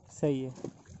ਜਾਏਗਾ ਸਹੀ ਹੈ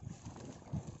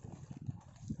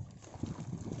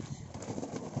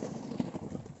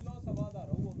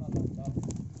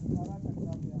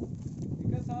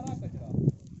ਸਾਰਾ ਕਚਰਾ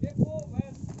ਦੇਖੋ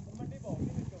ਮੈਂ ਮੰਡੀ ਬਹੁਤ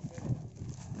ਨਹੀਂ ਵਿੱਚ ਆਉਂਦੇ ਨੇ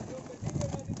ਜੋ ਗੱਡੀ ਦੇ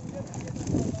ਨਾਲ ਦੀ ਦੂਜੇ ਤਰੀਕੇ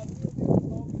ਨਾਲ ਲਾਦੀ ਉਹ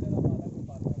 100 ਕਿਲੇ ਦਾ ਮਾਲ ਹੈ ਕੋਈ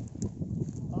ਪਾਤਾ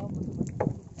ਆ ਮਤਲਬ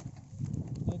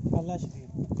ਇੱਕ ਖਾਲਾ ਸ਼ਰੀਰ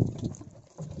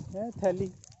ਇਹ ਥੈਲੀ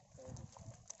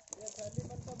ਇਹ ਥੈਲੀ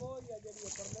ਮਤਲਬ ਉਹ ਹੀ ਆ ਜਿਹੜੀ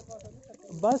ਉੱਪਰਲੇ ਪਾਸੇ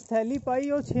ਨਹੀਂ ਬਸ ਥੈਲੀ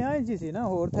ਪਾਈ ਉਹ 6 ਇੰਚ ਸੀ ਨਾ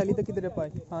ਹੋਰ ਥੈਲੀ ਤਾਂ ਕਿਧਰੇ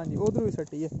ਪਾਈ ਹਾਂਜੀ ਉਧਰੋਂ ਹੀ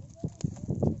ਸੱਟੀ ਹੈ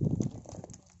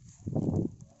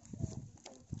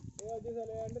ਇਹ ਜਿਸ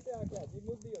ਵੇਲੇ ਐਂਡ ਤੇ ਆ ਕੇ ਹਾਜੀ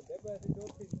ਮੁੱਦੀ ਹੁੰਦੇ ਪੈਸੇ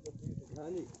ਚੌਥੀ ਮੁੱਦੀ ਸੀ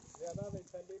ਹਾਂਜੀ ਜ਼ਿਆਦਾ ਵਿੱਚ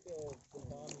ਥੈਲੀ ਤੇ ਉਹ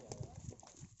ਸੁਲਤਾਨ ਹੀ ਆਇਆ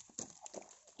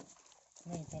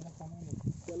ਨਹੀਂ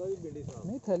ਚਲੋ ਜੀ ਬਿੱਲੀ ਸਾਹਿਬ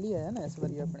ਨਹੀਂ ਥੈਲੀ ਹੈ ਨਾ ਇਸ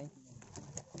ਵਾਰੀ ਆਪਣੀ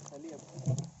ਥੈਲੀ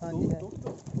ਆਪਣੀ ਹਾਂਜੀ ਹੈ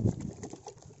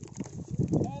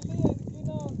ਥੈਲੀ ਐਤਕੀ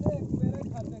ਨਾ ਹੁੰਦੇ ਮੇਰੇ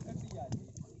ਖਾਤੇ ਕੱਢੀ ਆ ਜੀ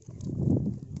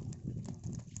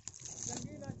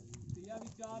ਚੰਗੀ ਨਾ ਦਿਆ ਵੀ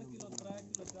 4 ਕਿਲੋ 3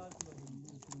 ਕਿਲੋ 4 ਕਿਲੋ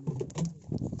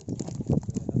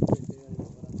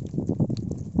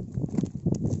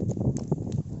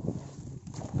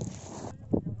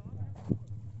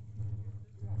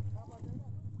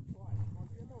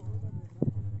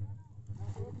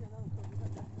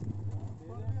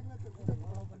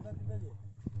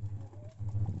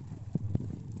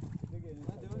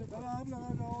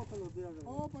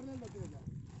ਉਹ ਪਰਲੇ ਲੱਗੇ ਜਾ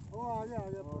ਉਹ ਆ ਗਿਆ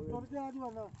ਤੁਰ ਕੇ ਆ ਜੂ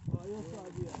ਆਣਾ ਆਇਆ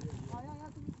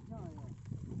ਯਾਰ ਤੂੰ ਕਿੱਥੇ ਆਇਆ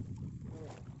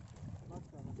ਬਸ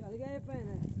ਕਰ ਚੱਲ ਗਏ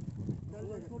ਭੈਣ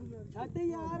ਛੱਡ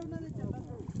ਯਾਰ ਉਹਨਾਂ ਦੇ ਚੱਲਣ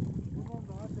ਤੋਂ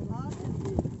ਆ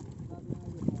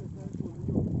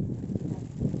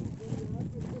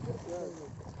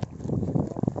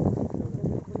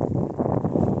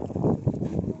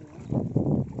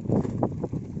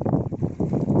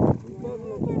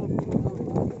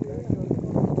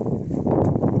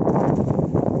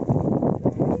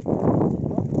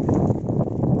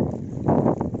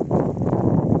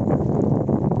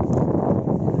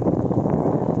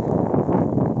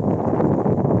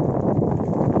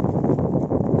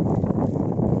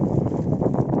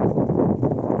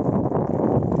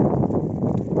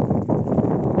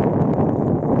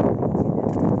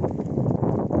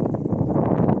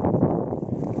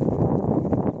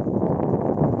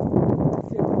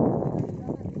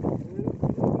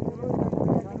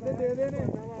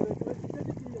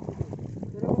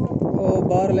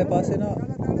ਬਾਹਰਲੇ ਪਾਸੇ ਨਾ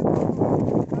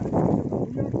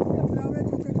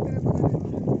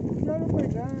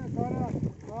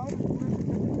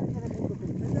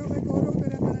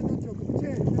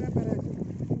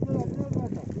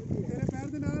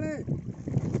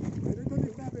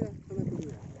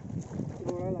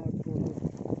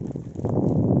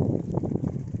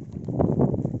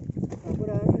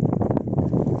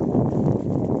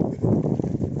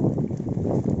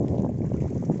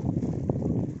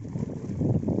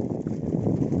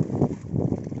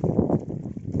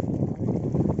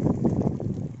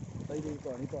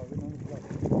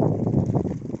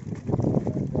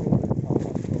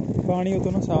पानी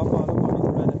उतो ना साफ पा दो पानी थोड़ा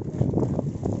जा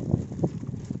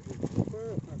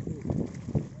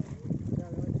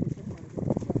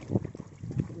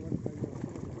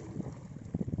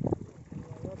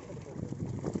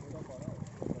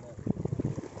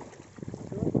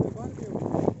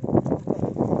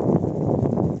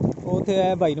उथे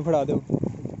है भाई नूं फड़ा दो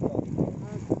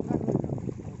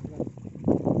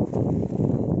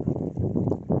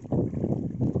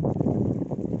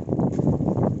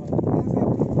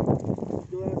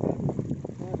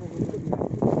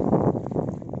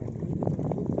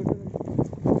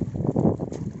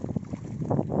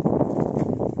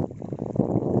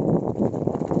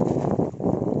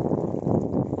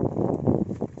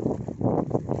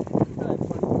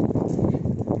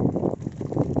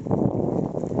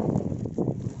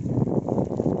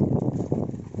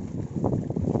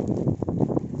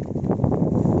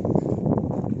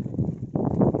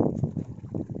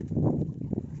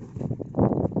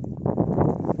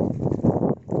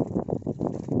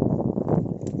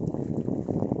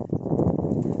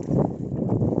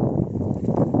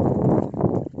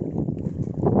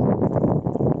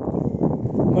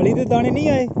दाने नहीं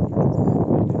आए?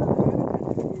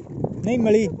 नहीं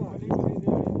मली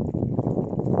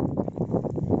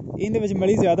इहदे विच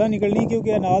मली ज़्यादा निकलनी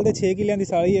क्योंकि नाल दे 6 किलियां दी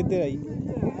साली इधर आई।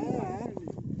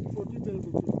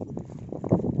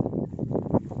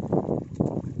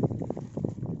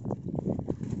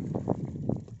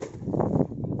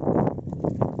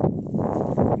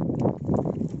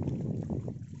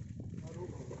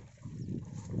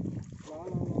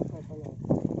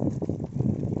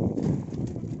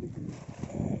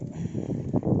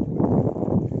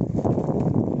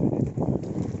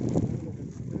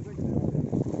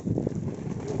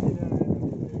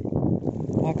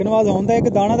 नवाज आंदा है कि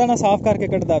दाना दाना साफ करके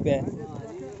कटदा पिया है।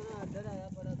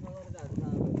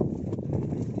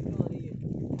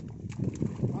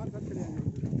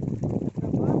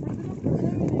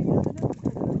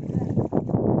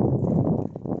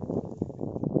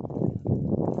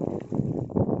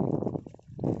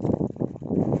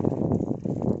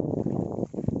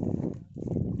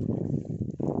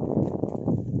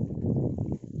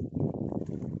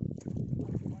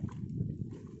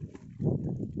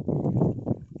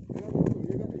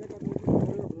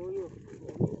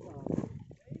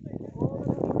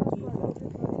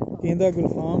 इंदा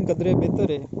गुलफाम कदरे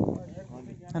बेहतर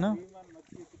है ना।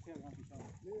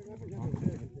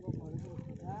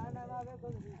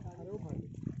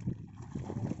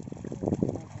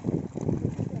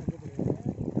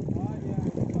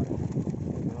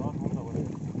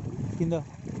 किंदा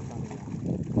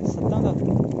सत्तां दा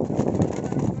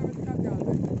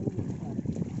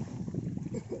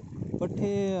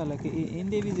पट्ठे हालांकि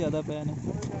इंदे भी ज्यादा पै ने।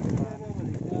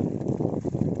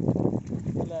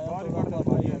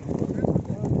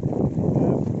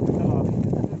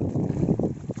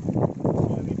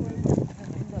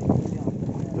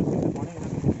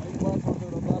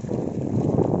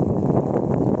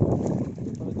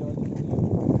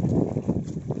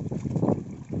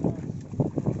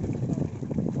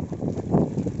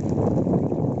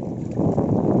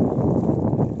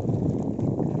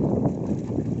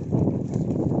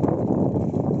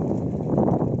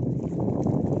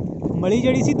 मली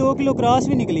जड़ी सी 2 किलो क्रॉस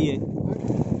भी निकली है।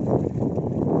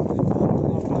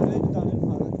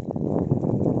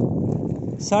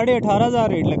 18,500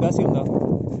 रेट लगा सी उनका।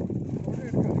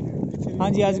 हाँ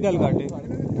जी अजकल घट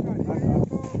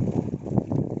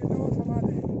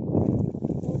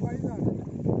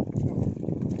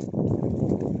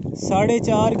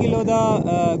 4.5 किलो का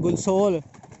गुलसोल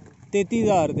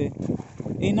 33,000 दे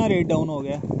इन्ना रेट डाउन हो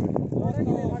गया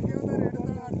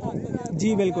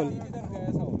जी बिल्कुल।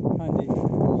 हाँ जी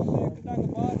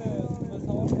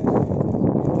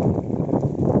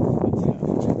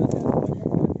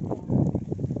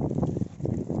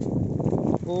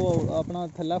वो अपना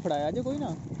थल्ला फड़ाया जे कोई ना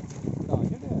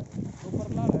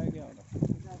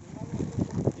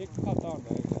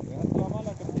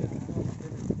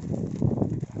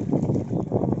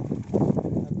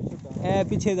ए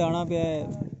पीछे दाना पे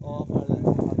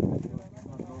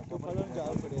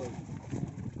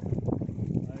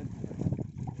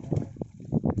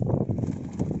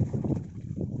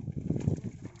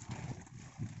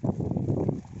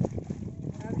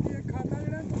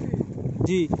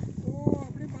जी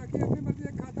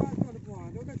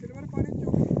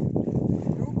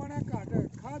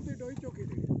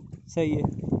सही है।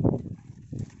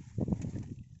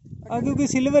 क्योंकि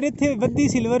सिल्वर इत्थे वधी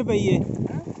सिल्वर पई है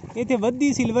इत्थे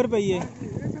वधी सिल्वर पई है।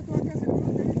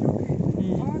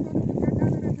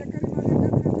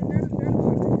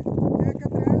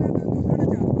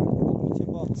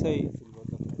 सही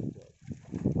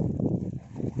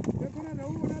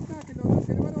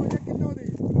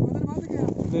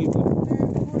बिल्कुल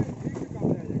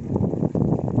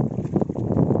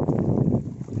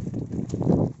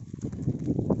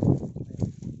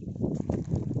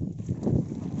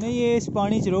नहीं ये इस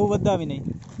पानी च रोहू वधा भी नहीं।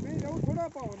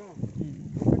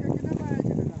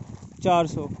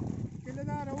 400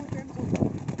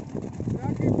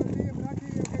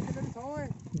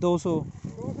 200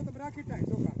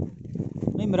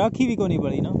 नहीं मराखी भी को नहीं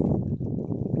पड़ी ना।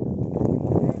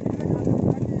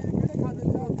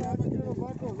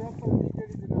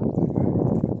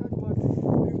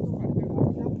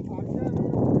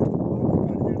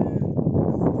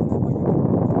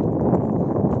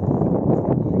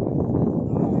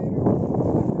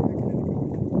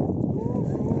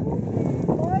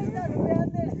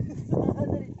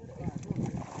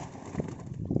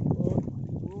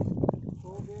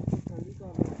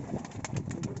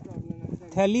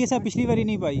 थैली ऐसा पिछली बारी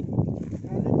नहीं पाई।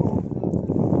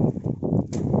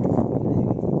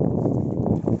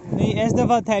 नहीं इस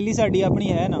दफ़ा थैली साड़ी अपनी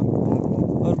है ना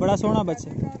और बड़ा सोहना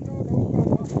बच्चा।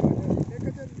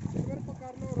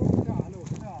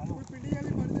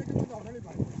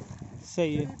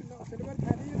 ਸਹੀ ਹੈ। ਸਿਲਵਰ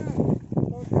ਥੈਲੀ ਹੈ ਨਾ,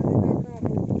 ਉਹ ਥੈਲੀ ਤੇ ਬਣਾ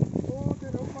ਲਓ, ਉਹ ਤੇ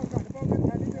ਰੋਪਾ ਘੱਟ ਪਾਓ ਕਿ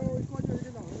ਥੈਲੀ ਤੇ ਉਹ ਇੱਕੋ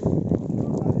ਜਿਹੀ ਲਾਉਣੀ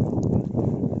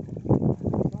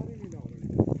ਸਾਰੀ ਨਹੀਂ ਲਾਉਣੀ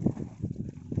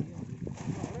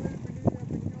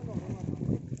ਪਿੰਡੀਆਂ ਲਾਉਣਾ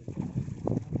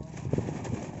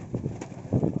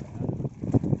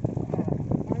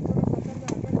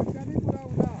ਬੱਚਾ ਨਹੀਂ ਪੂਰਾ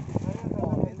ਹੁੰਦਾ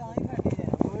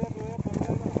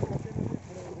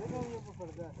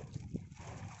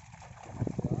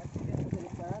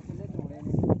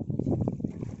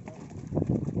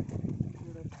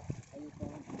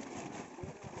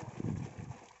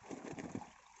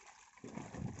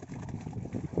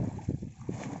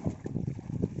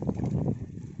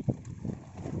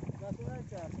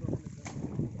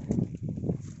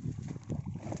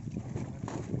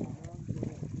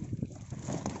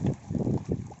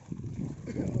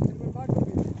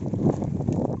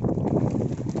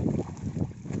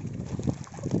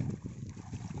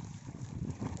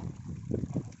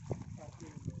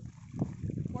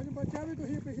ਬੱਚਾ ਵੀ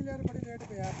ਤੁਸੀਂ ਪਿਛਲੇ ਵਾਰ ਬੜੀ ਲੇਟ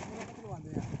ਪਿਆ ਮੇਰਾ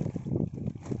ਪਤਲਵਾਉਂਦੇ ਆ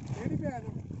ਕਿਹੜੀ ਪਿਆ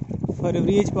ਨੂੰ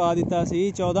ਫਰਵਰੀ 'ਚ ਪਾ ਦਿੱਤਾ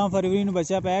ਸੀ, 14 ਫਰਵਰੀ ਨੂੰ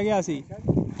ਬੱਚਾ ਪੈ ਗਿਆ ਸੀ।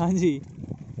 ਹਾਂਜੀ,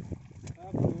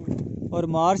 ਔਰ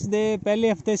ਮਾਰਚ ਦੇ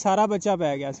ਪਹਿਲੇ ਹਫਤੇ ਸਾਰਾ ਬੱਚਾ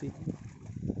ਪੈ ਗਿਆ ਸੀ,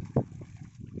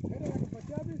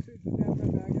 ਬੱਚਾ ਵੀ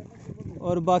ਪੈ ਗਿਆ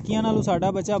ਔਰ ਬਾਕੀਆਂ ਨਾਲੋਂ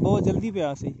ਸਾਡਾ ਬੱਚਾ ਬਹੁਤ ਜਲਦੀ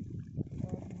ਪਿਆ ਸੀ।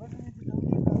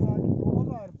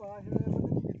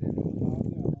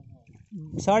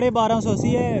 1250 ਸੀ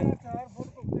ਇਹ,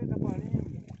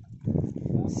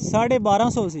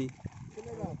 1250 ਸੀ।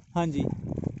 ਹਾਂਜੀ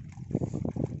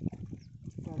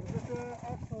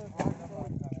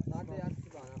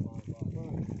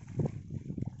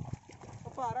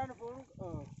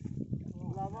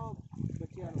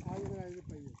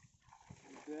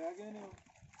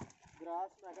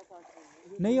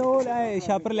नहीं वो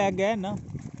शापर लैग गया है ना,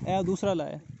 दूसरा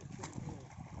लाया।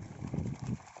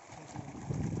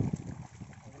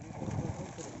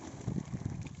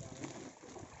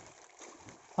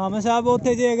 हाँ मैं साहब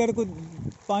उत्थे जे अगर कोई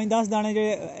 5-10 दाने जो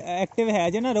एक्टिव है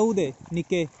जे ना रहू दे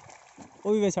निक्के,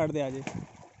 वो भी वे छड़ दे जे।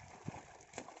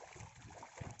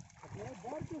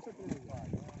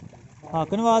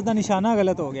 हाकनवाज का निशाना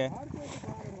गलत हो गया,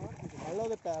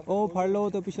 वो फड़ लो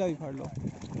तो पिछला भी फड़ लो,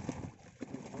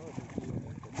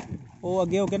 वो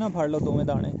अगे होके ना फड़ लो दोवें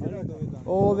दाने,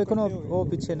 वो वेखो ना वो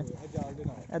पिछे ने,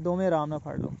 ए दोवें आराम नाल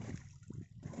फड़ लो।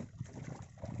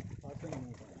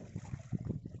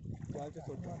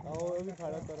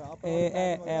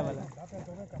 ए वाला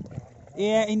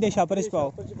ये इंदे छापर च पाओ।